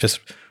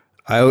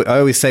 I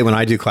always say when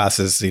I do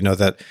classes,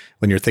 that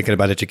when you're thinking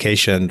about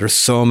education, there's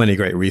so many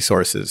great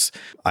resources.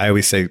 I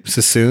always say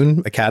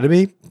Sassoon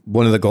Academy,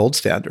 one of the gold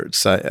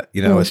standards.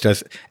 It's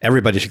just,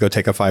 everybody should go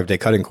take a 5-day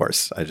cutting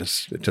course. I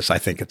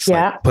think it's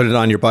like, put it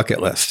on your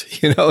bucket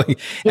list, and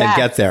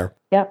get there.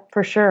 Yeah,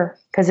 for sure.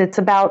 Because it's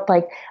about,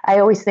 like, I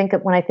always think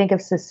of, when I think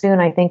of Sassoon,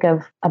 I think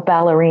of a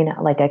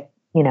ballerina, like a,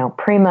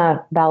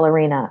 prima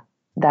ballerina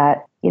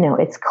that,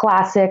 it's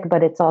classic,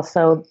 but it's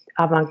also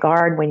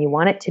avant-garde when you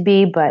want it to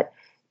be. But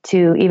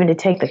to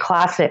take the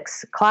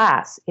classics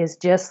class is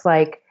just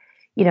like,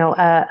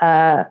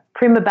 a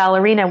prima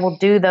ballerina will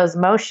do those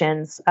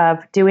motions of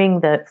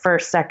doing the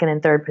first, second,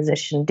 and third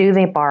position, do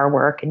the bar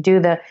work, and do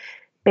the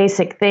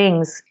basic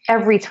things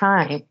every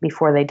time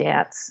before they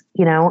dance,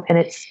 and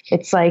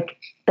it's like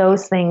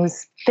those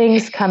things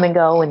come and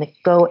go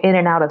in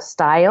and out of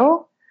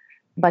style,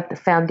 but the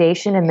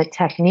foundation and the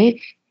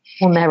technique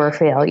will never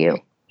fail you.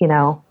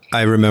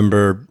 I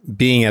remember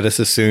being at a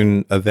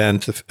Sassoon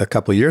event a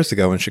couple of years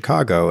ago in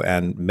Chicago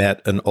and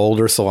met an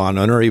older salon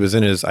owner.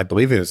 I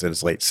believe he was in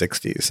his late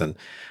 60s. And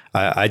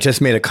I just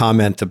made a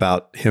comment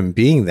about him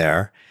being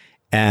there.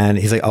 And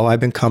he's like, oh, I've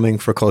been coming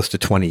for close to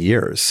 20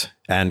 years.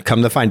 And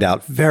come to find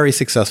out, very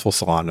successful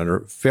salon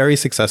owner, very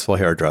successful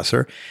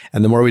hairdresser.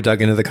 And the more we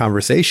dug into the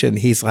conversation,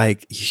 he's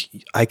like,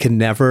 I can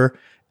never,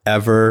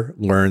 ever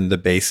learn the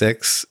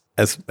basics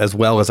as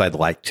well as I'd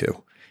like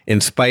to,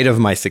 in spite of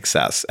my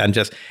success.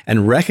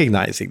 And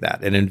recognizing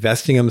that and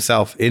investing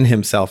himself in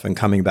himself and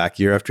coming back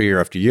year after year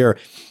after year,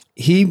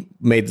 he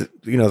made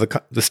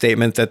the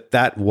statement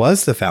that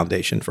was the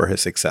foundation for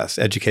his success,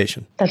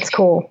 education. That's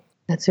cool.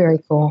 That's very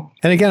cool.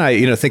 And again,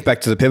 I think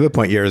back to the Pivot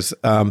Point years,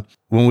 when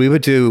we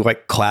would do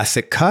like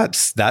classic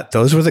cuts,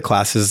 those were the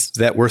classes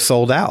that were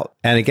sold out.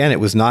 And again, it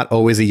was not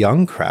always a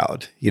young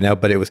crowd,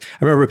 but it was,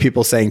 I remember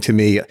people saying to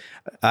me,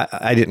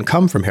 I didn't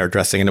come from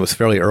hairdressing and it was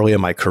fairly early in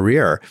my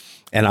career.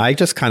 And I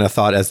just kind of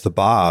thought as the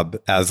bob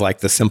as like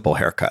the simple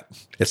haircut.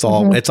 It's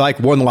all, it's like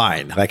one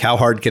line, like how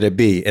hard could it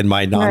be in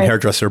my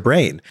non-hairdresser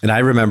brain? And I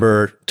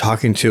remember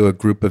talking to a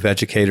group of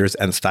educators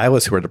and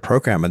stylists who were at the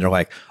program and they're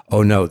like,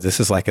 oh no, this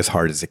is like as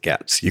hard as it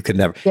gets. You could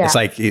never,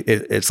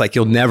 it's like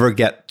you'll never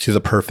get to the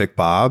perfect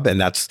bob.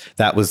 And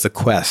that was the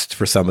quest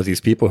for some of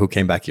these people who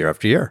came back year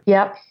after year.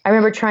 Yep. I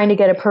remember trying to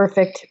get a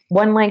perfect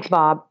one length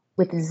bob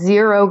with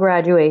zero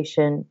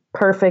graduation,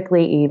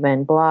 perfectly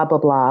even, blah, blah,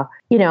 blah.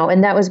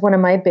 And that was one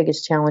of my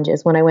biggest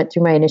challenges when I went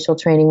through my initial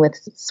training with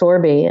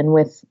Sorby and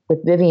with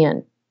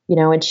Vivian,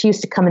 and she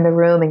used to come in the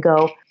room and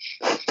go,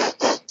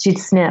 she'd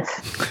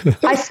sniff.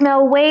 I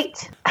smell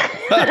weight.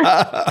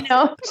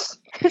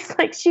 It's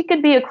like she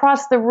could be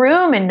across the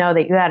room and know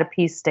that you had a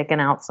piece sticking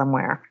out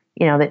somewhere,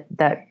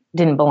 that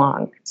didn't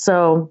belong.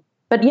 So,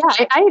 but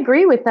yeah, I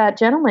agree with that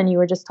gentleman you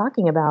were just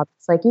talking about.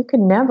 It's like you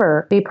can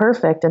never be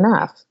perfect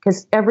enough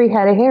because every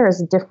head of hair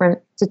is a different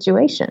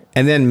situation.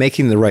 And then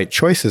making the right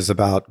choices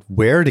about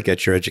where to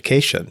get your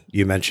education.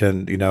 You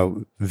mentioned,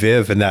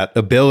 Viv and that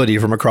ability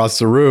from across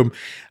the room,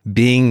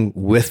 being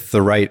with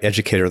the right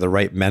educator, the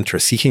right mentor,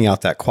 seeking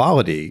out that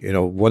quality.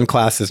 One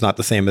class is not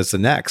the same as the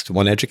next.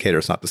 One educator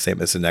is not the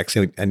same as the next.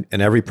 And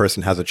every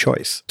person has a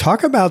choice.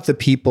 Talk about the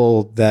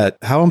people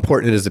how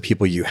important it is the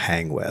people you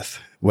hang with,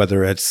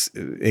 whether it's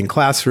in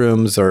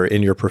classrooms or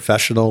in your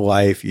professional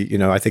life.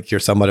 I think you're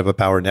somewhat of a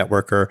power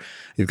networker.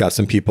 You've got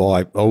some people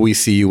I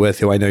always see you with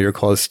who I know you're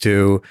close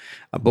to.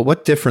 But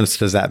what difference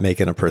does that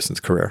make in a person's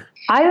career?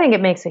 I think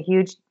it makes a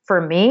huge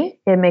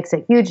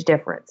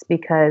difference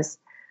because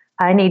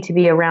I need to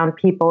be around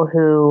people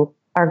who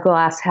are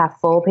glass half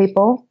full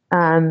people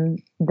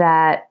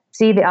that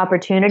see the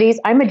opportunities.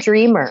 I'm a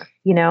dreamer,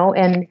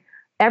 and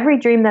every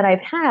dream that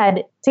I've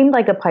had seemed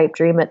like a pipe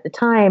dream at the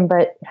time,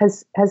 but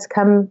has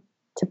come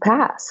to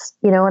pass,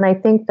 and I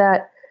think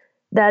that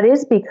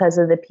is because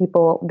of the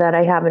people that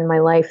I have in my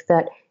life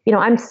that,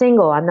 I'm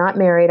single, I'm not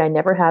married, I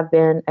never have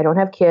been, I don't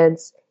have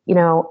kids,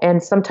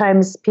 and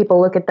sometimes people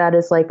look at that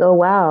as like, oh,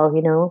 wow,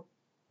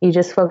 you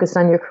just focused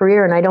on your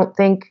career. And I don't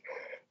think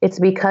it's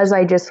because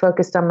I just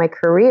focused on my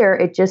career.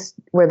 It's just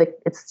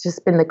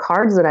been the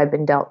cards that I've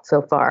been dealt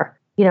so far.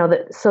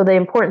 So the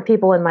important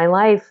people in my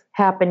life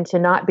happen to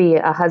not be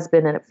a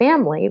husband and a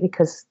family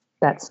because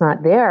that's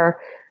not there.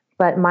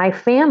 But my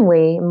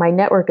family, my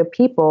network of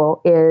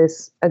people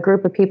is a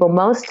group of people.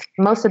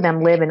 Most of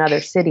them live in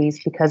other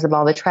cities because of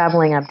all the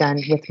traveling I've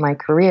done with my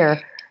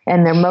career.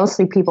 And they're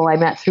mostly people I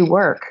met through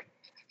work,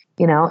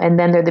 and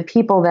then they're the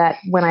people that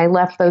when I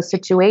left those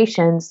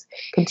situations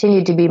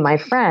continued to be my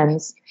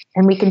friends.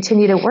 And we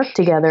continue to work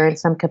together in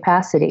some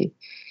capacity.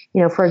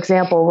 For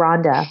example,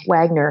 Rhonda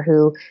Wagner,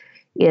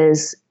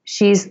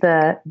 she's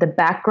the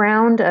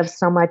background of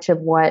so much of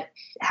what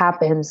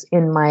happens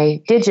in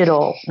my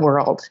digital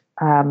world.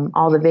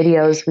 All the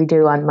videos we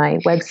do on my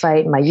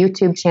website, my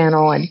YouTube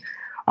channel, and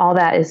all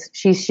that is,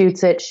 she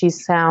shoots it,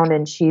 she's sound,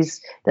 and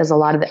does a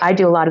lot of it. I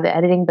do a lot of the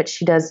editing, but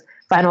she does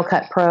Final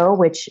Cut Pro,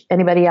 which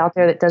anybody out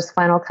there that does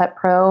Final Cut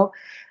Pro,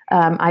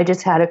 I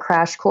just had a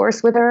crash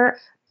course with her,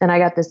 and I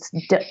got this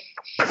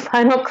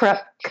Final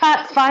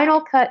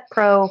Cut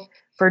Pro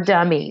for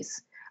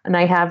Dummies. And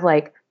I have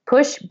like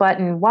push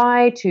button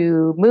Y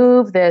to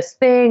move this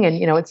thing.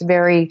 And, it's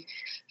very,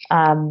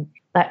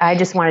 I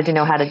just wanted to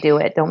know how to do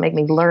it. Don't make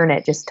me learn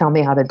it. Just tell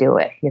me how to do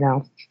it,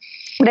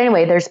 But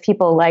anyway, there's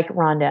people like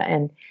Rhonda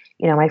and,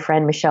 my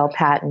friend Michelle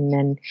Patton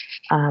and,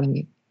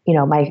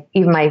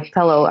 my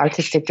fellow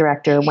artistic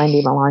director,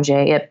 Wendy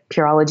Belanger at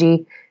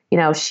Pureology.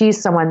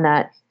 She's someone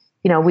that,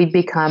 we've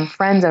become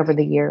friends over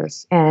the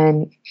years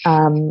and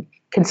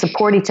can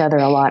support each other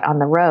a lot on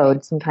the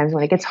road sometimes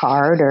when it gets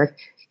hard or,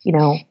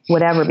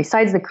 whatever,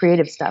 besides the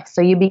creative stuff.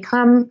 So you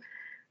become,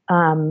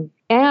 and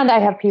I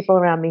have people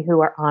around me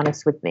who are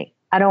honest with me.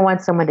 I don't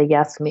want someone to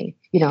yes me.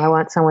 I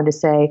want someone to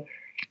say,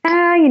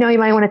 you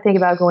might want to think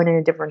about going in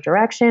a different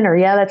direction, or,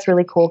 yeah, that's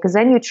really cool. Because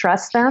then you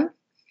trust them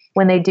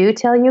when they do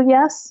tell you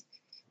yes.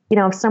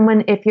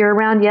 If you're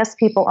around yes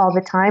people all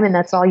the time and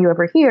that's all you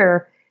ever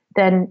hear,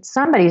 then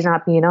somebody's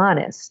not being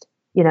honest,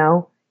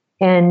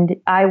 and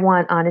I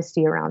want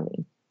honesty around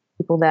me.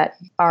 People that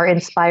are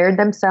inspired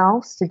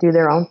themselves to do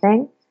their own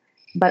thing,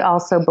 but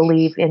also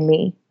believe in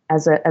me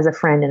as a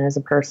friend and as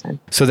a person.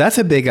 So that's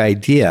a big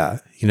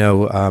idea, and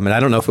I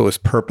don't know if it was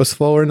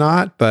purposeful or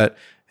not, but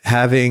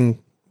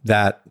having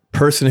that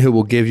person who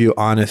will give you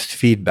honest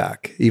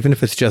feedback, even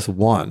if it's just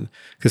one.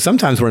 Because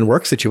sometimes we're in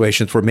work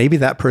situations where maybe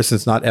that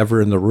person's not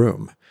ever in the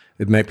room.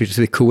 It might be just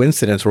a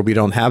coincidence where we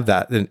don't have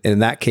that. And in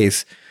that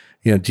case,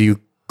 do you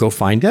go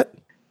find it?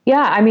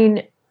 Yeah. I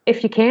mean,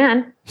 if you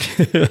can,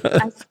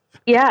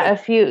 yeah,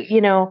 if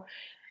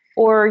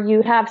or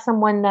you have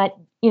someone that,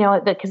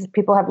 that because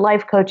people have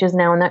life coaches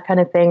now and that kind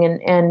of thing.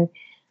 And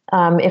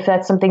if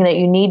that's something that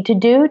you need to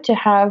do to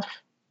have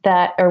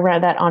that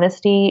around that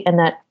honesty and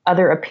that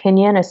other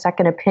opinion, a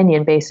second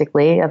opinion,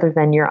 basically, other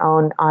than your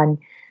own on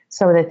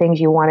some of the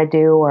things you want to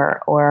do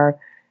or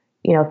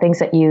things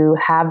that you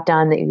have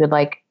done that you would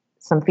like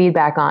some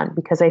feedback on.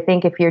 Because I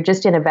think if you're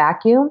just in a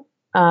vacuum,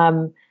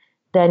 then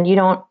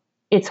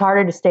it's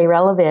harder to stay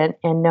relevant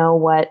and know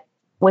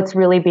what's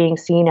really being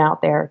seen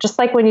out there. Just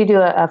like when you do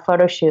a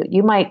photo shoot,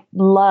 you might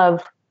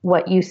love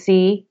what you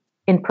see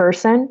in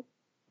person,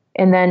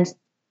 and then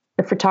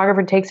the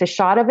photographer takes a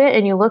shot of it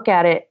and you look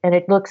at it and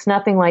it looks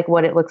nothing like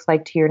what it looks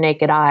like to your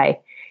naked eye.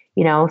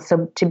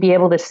 So to be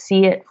able to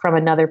see it from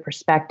another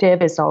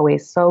perspective is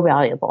always so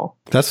valuable.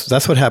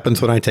 That's what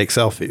happens when I take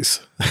selfies.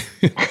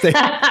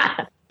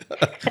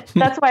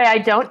 That's why I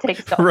don't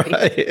take selfies.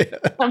 Right.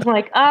 I'm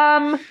like,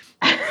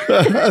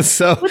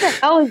 so who the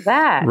hell is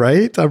that?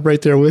 Right? I'm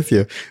right there with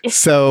you.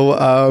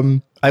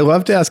 So I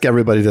love to ask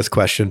everybody this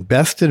question.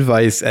 Best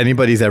advice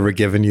anybody's ever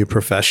given you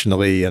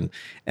professionally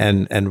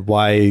and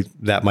why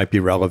that might be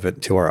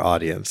relevant to our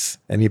audience.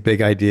 Any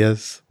big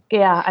ideas?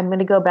 Yeah, I'm going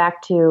to go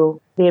back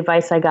to the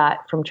advice I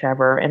got from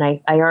Trevor, and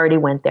I already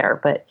went there,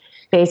 but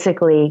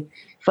basically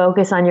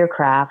focus on your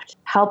craft,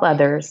 help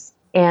others,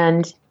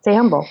 and stay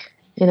humble,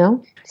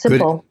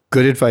 simple.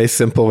 Good advice,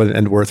 simple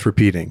and worth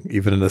repeating,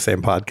 even in the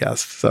same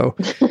podcast. So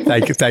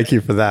thank you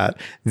for that.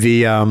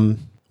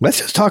 Let's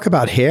just talk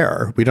about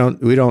hair. We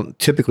don't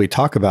typically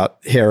talk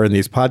about hair in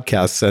these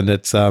podcasts, and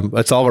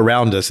it's all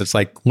around us. It's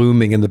like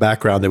looming in the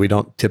background that we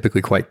don't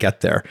typically quite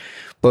get there.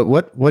 But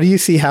what do you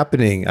see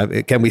happening?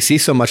 Can we see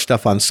so much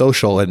stuff on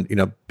social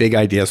and big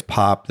ideas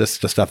pop? This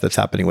the stuff that's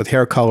happening with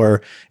hair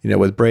color,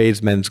 with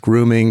braids, men's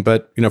grooming.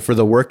 But for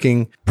the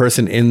working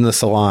person in the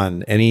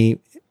salon, any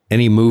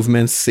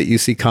movements that you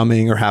see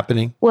coming or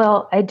happening?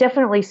 Well, I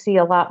definitely see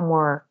a lot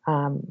more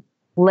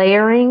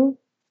layering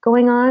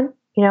going on.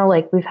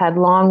 Like we've had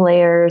long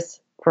layers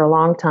for a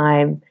long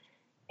time.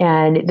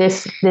 And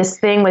this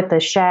thing with the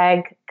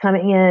shag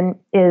coming in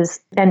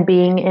and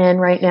being in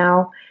right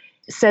now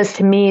says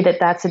to me that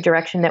that's a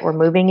direction that we're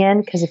moving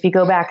in. Because if you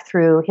go back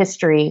through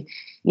history,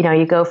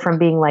 you go from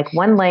being like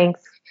one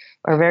length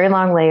or very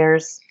long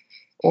layers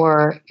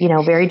or,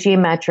 very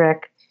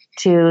geometric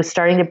to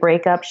starting to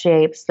break up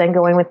shapes, then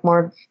going with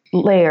more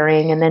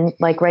layering. And then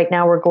like right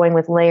now we're going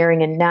with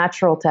layering in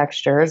natural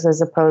textures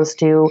as opposed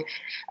to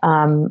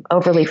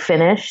overly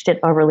finished and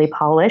overly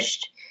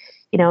polished.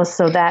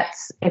 So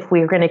that's if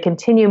we're going to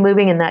continue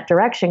moving in that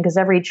direction, because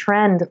every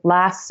trend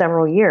lasts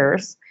several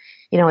years,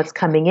 it's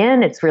coming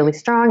in, it's really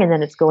strong, and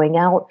then it's going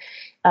out.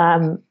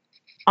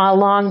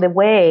 Along the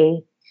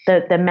way,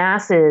 the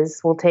masses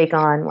will take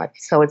on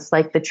so it's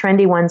like the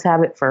trendy ones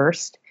have it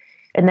first,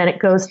 and then it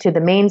goes to the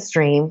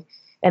mainstream,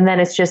 and then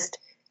it's just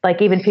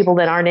like even people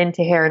that aren't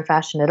into hair and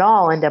fashion at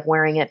all end up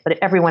wearing it, but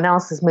everyone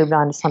else has moved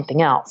on to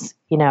something else,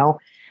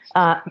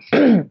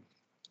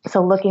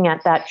 So looking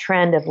at that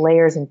trend of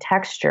layers and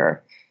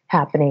texture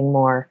happening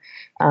more.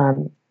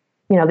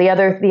 The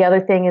other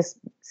thing is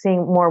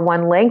seeing more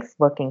one length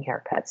looking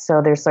haircuts.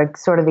 So there's like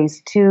sort of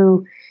these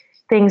two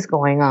things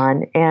going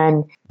on.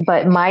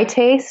 But my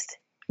taste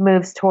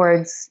moves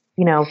towards,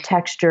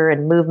 texture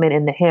and movement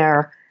in the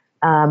hair.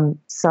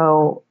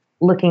 So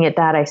looking at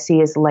that, I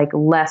see as like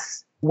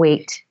less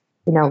weight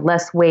in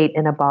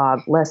a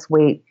bob, less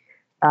weight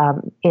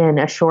in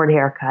a short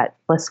haircut,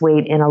 less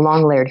weight in a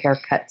long layered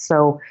haircut.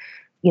 So,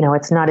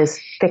 it's not as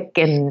thick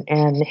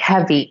and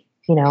heavy,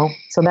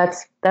 so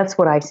that's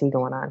what I see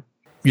going on.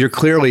 You're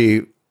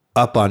clearly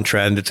up on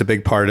trend. It's a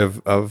big part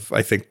of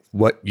I think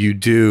what you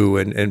do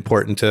and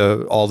important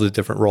to all the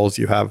different roles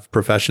you have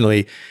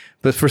professionally.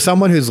 But for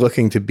someone who's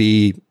looking to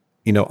be,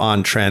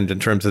 on trend in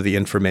terms of the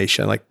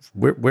information, like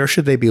where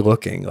should they be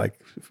looking like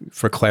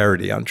for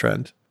clarity on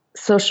trend?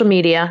 Social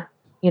media.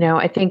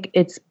 I think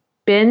it's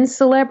been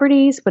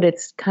celebrities, but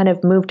it's kind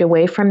of moved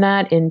away from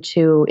that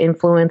into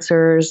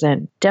influencers,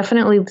 and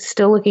definitely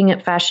still looking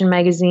at fashion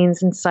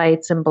magazines and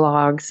sites and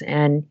blogs.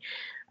 And,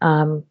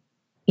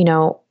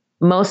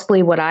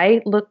 mostly what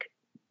I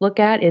look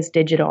at is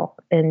digital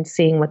and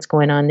seeing what's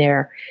going on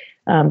there,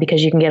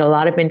 because you can get a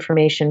lot of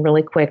information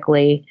really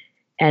quickly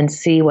and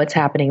see what's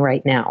happening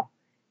right now,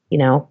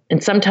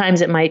 and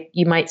sometimes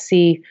you might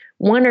see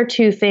one or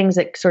two things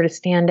that sort of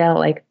stand out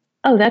like,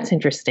 oh, that's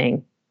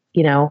interesting.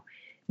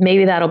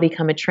 Maybe that'll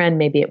become a trend,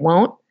 maybe it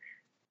won't.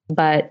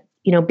 But,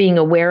 being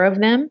aware of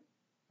them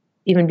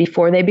even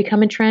before they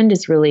become a trend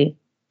is really,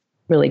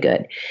 really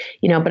good.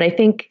 But I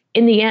think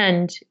in the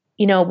end,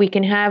 we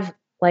can have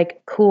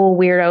like cool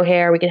weirdo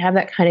hair. We can have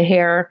that kind of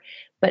hair.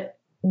 But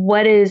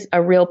what is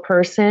a real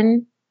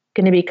person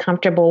going to be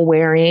comfortable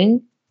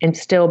wearing and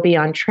still be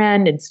on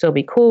trend and still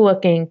be cool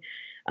looking?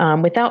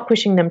 without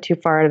pushing them too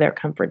far out of their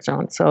comfort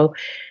zone. So,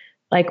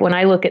 like when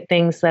I look at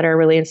things that are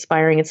really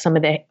inspiring and some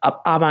of the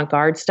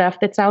avant-garde stuff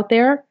that's out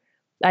there,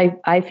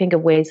 I think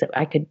of ways that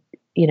I could,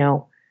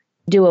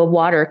 do a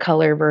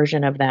watercolor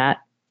version of that,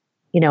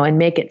 and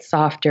make it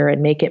softer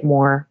and make it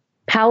more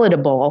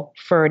palatable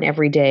for an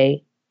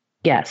everyday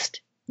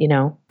guest,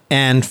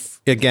 And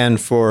again,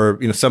 for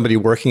somebody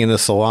working in a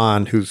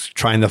salon who's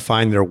trying to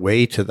find their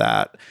way to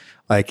that,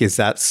 like, is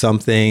that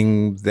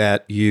something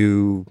that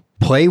you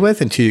play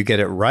with until you get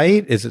it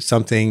right? Is it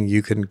something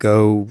you can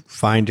go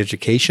find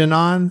education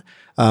on?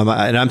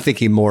 And I'm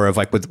thinking more of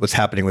like what's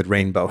happening with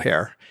rainbow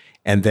hair.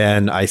 And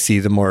then I see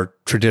the more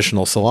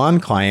traditional salon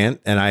client,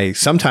 and I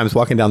sometimes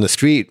walking down the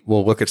street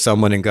will look at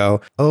someone and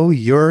go, "Oh,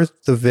 you're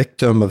the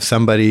victim of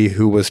somebody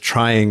who was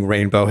trying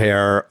rainbow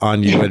hair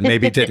on you and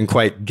maybe didn't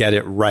quite get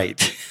it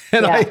right."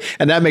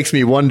 And that makes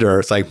me wonder.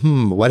 It's like,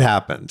 what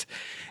happened?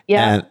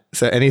 Yeah. And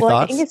so, any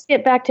thoughts? I think it's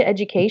get back to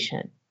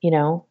education.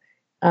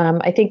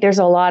 I think there's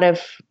a lot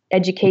of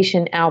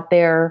education out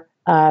there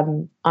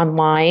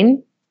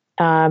online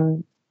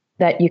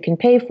that you can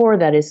pay for.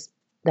 That is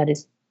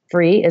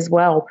free as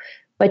well,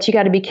 but you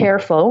got to be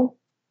careful,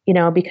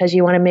 because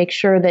you want to make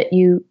sure that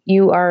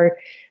you are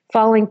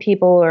following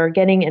people or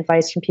getting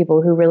advice from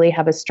people who really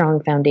have a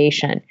strong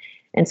foundation.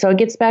 And so it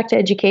gets back to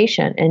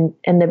education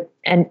and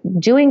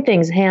doing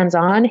things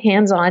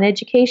hands-on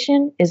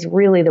education is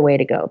really the way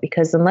to go,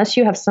 because unless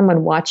you have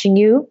someone watching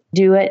you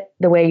do it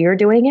the way you're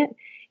doing it,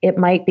 it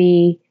might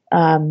be,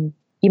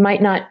 you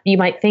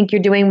might think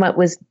you're doing what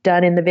was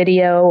done in the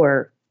video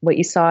or what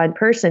you saw in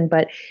person,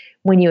 but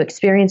when you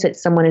experience it,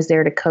 someone is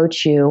there to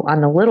coach you on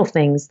the little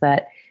things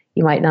that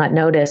you might not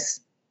notice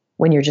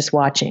when you're just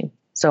watching.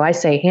 So I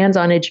say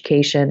hands-on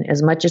education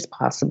as much as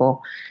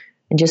possible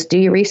and just do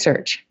your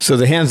research. So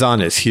the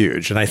hands-on is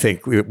huge. And I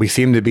think we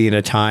seem to be in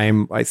a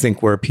time, I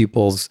think, where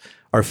people's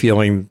are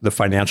feeling the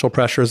financial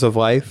pressures of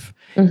life.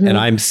 Mm-hmm. And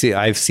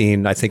I've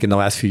seen, I think in the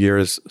last few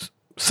years,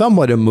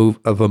 somewhat a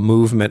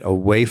movement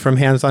away from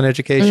hands-on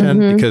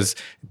education because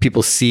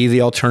people see the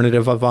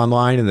alternative of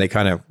online and they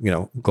kind of,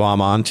 glom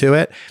onto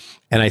it.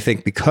 And I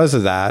think because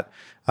of that,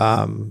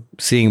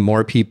 seeing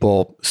more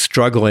people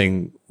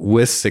struggling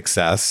with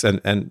success,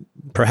 and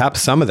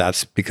perhaps some of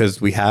that's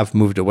because we have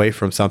moved away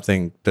from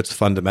something that's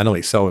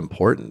fundamentally so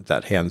important,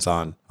 that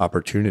hands-on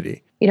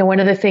opportunity. One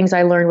of the things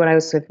I learned when I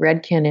was with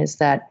Redken is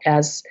that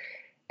as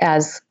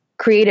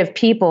creative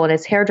people and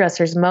as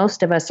hairdressers,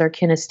 most of us are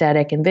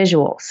kinesthetic and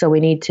visual. So we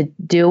need to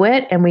do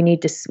it and we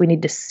need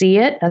to see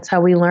it. That's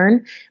how we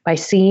learn, by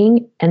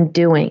seeing and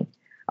doing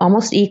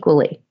almost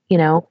equally,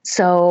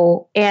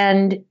 So,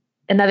 and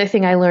another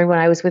thing I learned when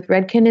I was with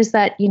Redken is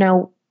that,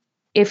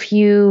 if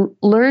you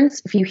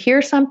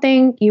hear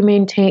something, you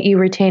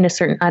retain a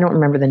certain, I don't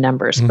remember the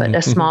numbers, but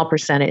a small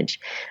percentage,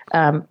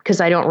 because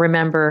I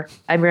remember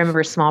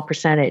a small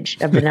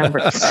percentage of the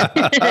numbers.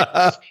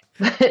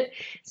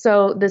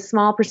 So the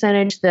small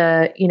percentage,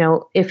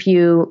 if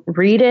you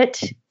read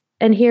it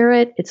and hear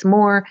it, it's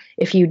more.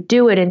 If you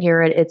do it and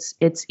hear it,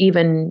 it's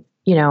even,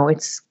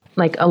 it's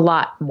like a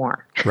lot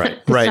more. Right.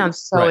 It sounds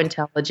so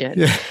intelligent.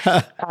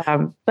 Yeah.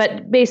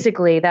 But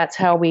basically that's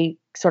how we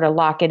sort of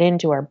lock it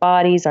into our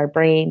bodies, our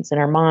brains, and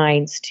our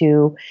minds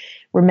to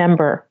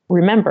remember,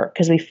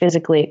 because we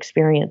physically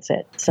experience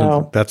it.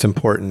 So that's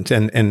important.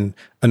 And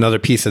another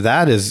piece of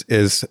that is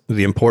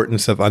the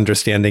importance of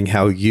understanding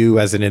how you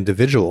as an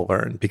individual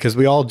learn, because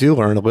we all do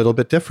learn a little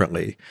bit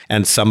differently.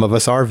 And some of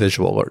us are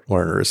visual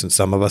learners and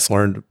some of us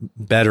learn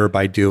better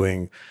by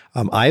doing.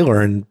 I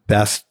learn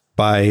best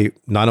by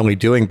not only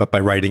doing, but by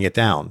writing it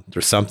down.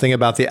 There's something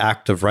about the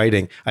act of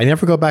writing. I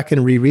never go back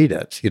and reread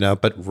it,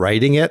 but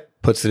writing it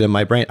puts it in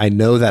my brain. I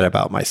know that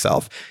about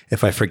myself.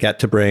 If I forget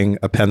to bring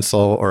a pencil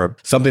or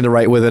something to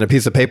write with and a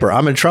piece of paper,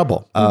 I'm in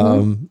trouble.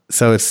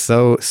 So it's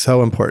so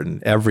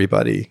important.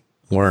 Everybody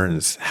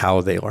learns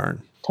how they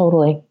learn.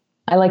 Totally.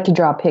 I like to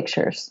draw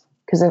pictures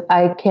because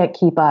I can't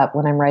keep up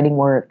when I'm writing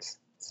words.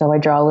 So I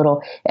draw a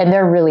little, and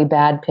they're really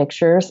bad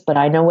pictures, but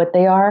I know what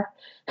they are.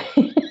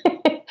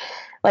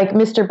 Like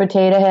Mr.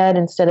 Potato Head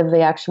instead of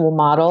the actual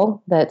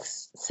model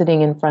that's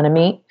sitting in front of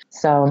me.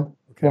 So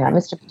yeah,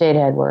 Mr. Potato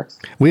Head works.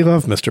 We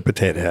love Mr.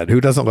 Potato Head.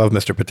 Who doesn't love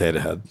Mr. Potato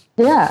Head?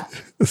 Yeah.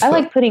 I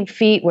like putting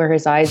feet where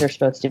his eyes are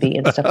supposed to be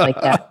and stuff like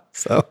that.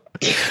 So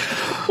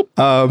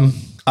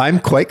I'm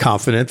quite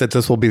confident that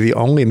this will be the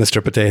only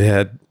Mr. Potato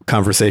Head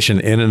conversation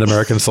in an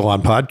American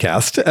Salon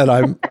podcast. And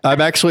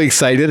I'm actually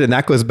excited. And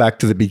that goes back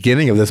to the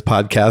beginning of this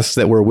podcast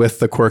that we're with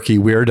the quirky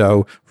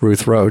weirdo,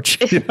 Ruth Roach.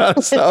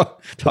 So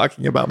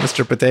talking about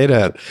Mr. Potato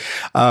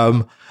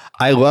Head.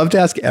 I love to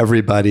ask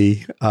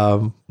everybody,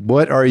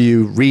 what are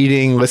you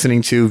reading,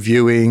 listening to,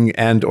 viewing,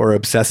 and or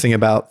obsessing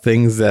about,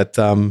 things that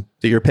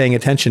you're paying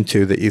attention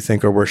to that you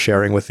think are worth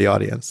sharing with the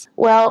audience?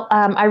 Well,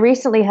 I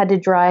recently had to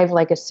drive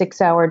like a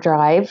 6-hour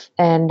drive,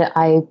 and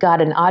I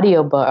got an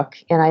audiobook,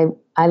 and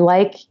I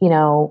like,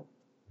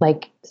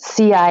 like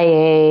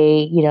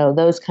CIA,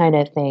 those kind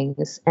of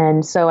things.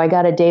 And so I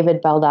got a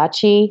David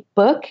Baldacci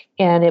book,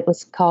 and it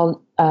was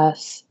called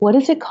what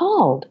is it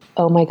called?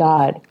 Oh my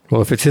God.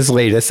 Well, if it's his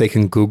latest, they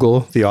can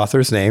Google the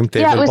author's name,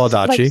 David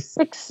Baldacci.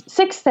 Like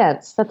Sixth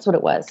Sense. That's what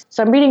it was.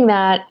 So I'm reading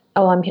that.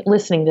 Oh, I'm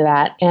listening to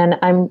that. And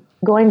I'm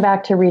going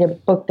back to read a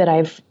book that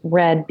I've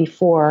read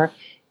before,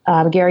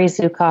 Gary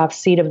Zukav's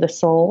Seed of the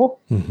Soul.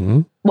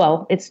 Mm-hmm.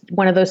 Well, it's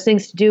one of those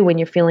things to do when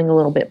you're feeling a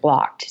little bit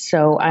blocked.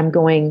 So I'm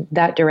going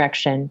that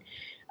direction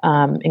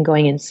and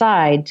going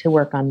inside to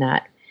work on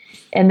that.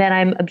 And then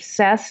I'm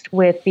obsessed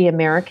with The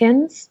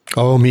Americans.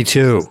 Oh, me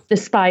too. The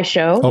spy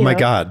show. Oh my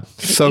God.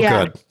 So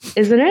good.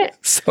 Isn't it?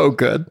 So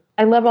good.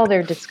 I love all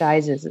their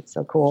disguises. It's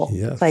so cool.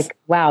 Yes. It's like,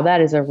 wow, that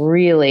is a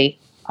really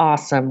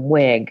awesome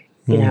wig,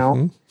 you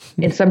know,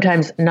 and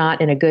sometimes not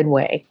in a good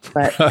way,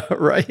 but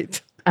right.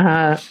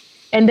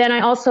 And then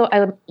I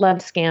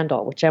love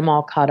Scandal, which I'm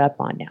all caught up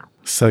on now.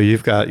 So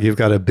you've got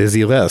a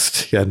busy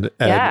list, and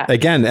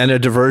again, and a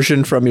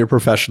diversion from your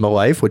professional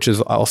life, which is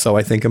also,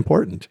 I think,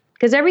 important.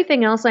 Because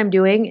everything else I'm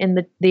doing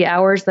in the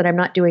hours that I'm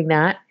not doing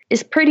that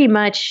is pretty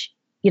much,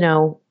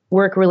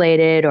 work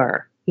related,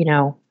 or,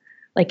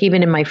 like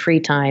even in my free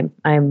time,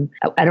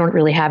 I don't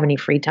really have any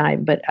free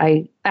time, but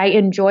I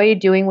enjoy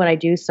doing what I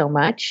do so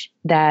much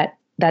that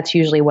that's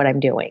usually what I'm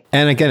doing.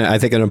 And again, I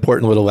think an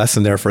important little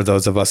lesson there for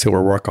those of us who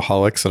are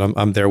workaholics, and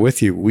I'm there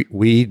with you.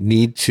 We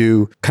need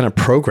to kind of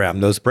program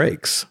those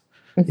breaks,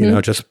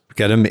 just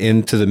get them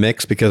into the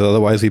mix, because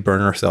otherwise we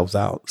burn ourselves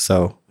out.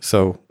 So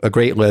a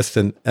great list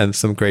and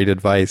some great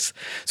advice.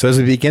 So as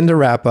we begin to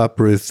wrap up,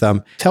 Ruth,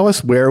 tell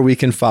us where we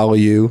can follow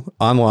you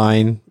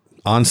online,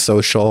 on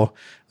social.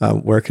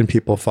 Where can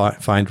people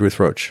find Ruth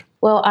Roach?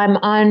 Well, I'm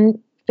on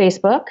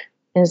Facebook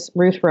as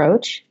Ruth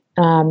Roach.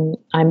 I'm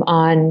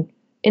on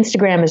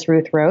Instagram as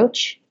Ruth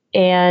Roach,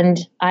 and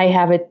I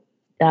have a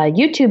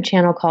YouTube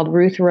channel called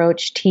Ruth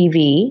Roach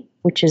TV,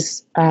 which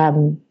is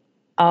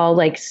all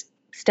like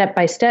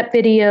step-by-step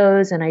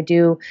videos, and I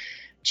do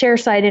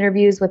chair-side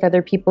interviews with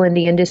other people in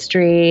the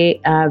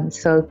industry,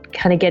 so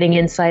kind of getting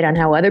insight on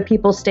how other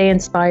people stay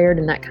inspired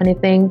and that kind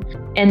of thing.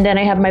 And then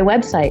I have my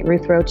website,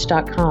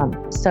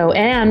 ruthroach.com. So,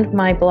 and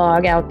my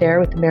blog out there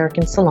with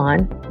American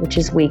Salon, which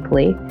is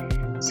weekly.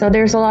 So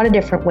there's a lot of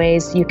different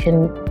ways you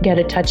can get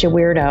a touch of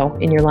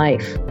weirdo in your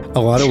life.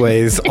 A lot of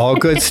ways, all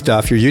good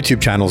stuff. Your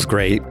YouTube channel is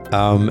great,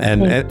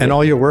 and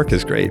all your work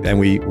is great. And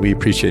we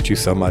appreciate you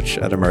so much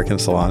at American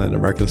Salon and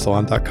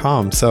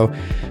americansalon.com. So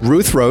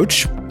Ruth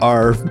Roach,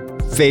 our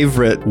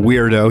favorite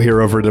weirdo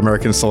here over at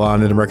American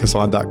Salon and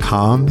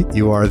americansalon.com.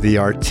 You are the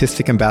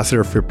artistic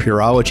ambassador for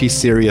Pureology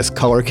Serious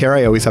Color Care.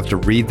 I always have to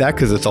read that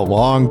because it's a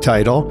long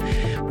title.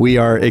 We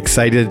are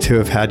excited to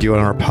have had you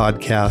on our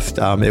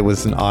podcast. It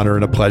was an honor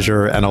and a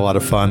pleasure and a lot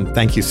of fun.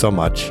 Thank you so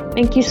much.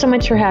 Thank you so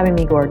much for having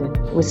me, Gordon.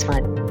 It was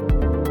fun.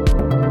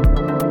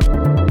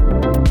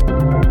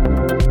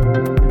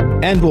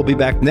 And we'll be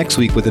back next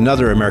week with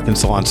another American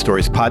Salon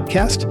Stories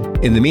podcast.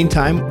 In the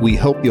meantime, we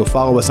hope you'll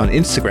follow us on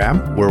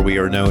Instagram, where we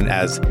are known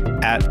as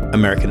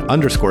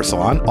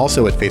 @American_Salon,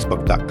 also at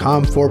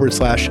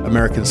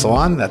facebook.com/American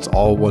Salon. That's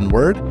all one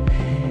word.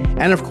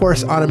 And of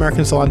course, on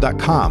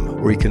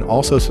AmericanSalon.com, where you can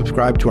also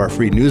subscribe to our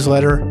free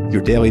newsletter,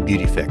 Your Daily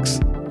Beauty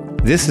Fix.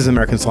 This is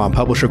American Salon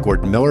publisher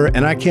Gordon Miller,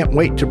 and I can't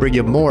wait to bring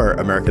you more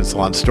American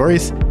Salon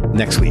Stories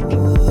next week.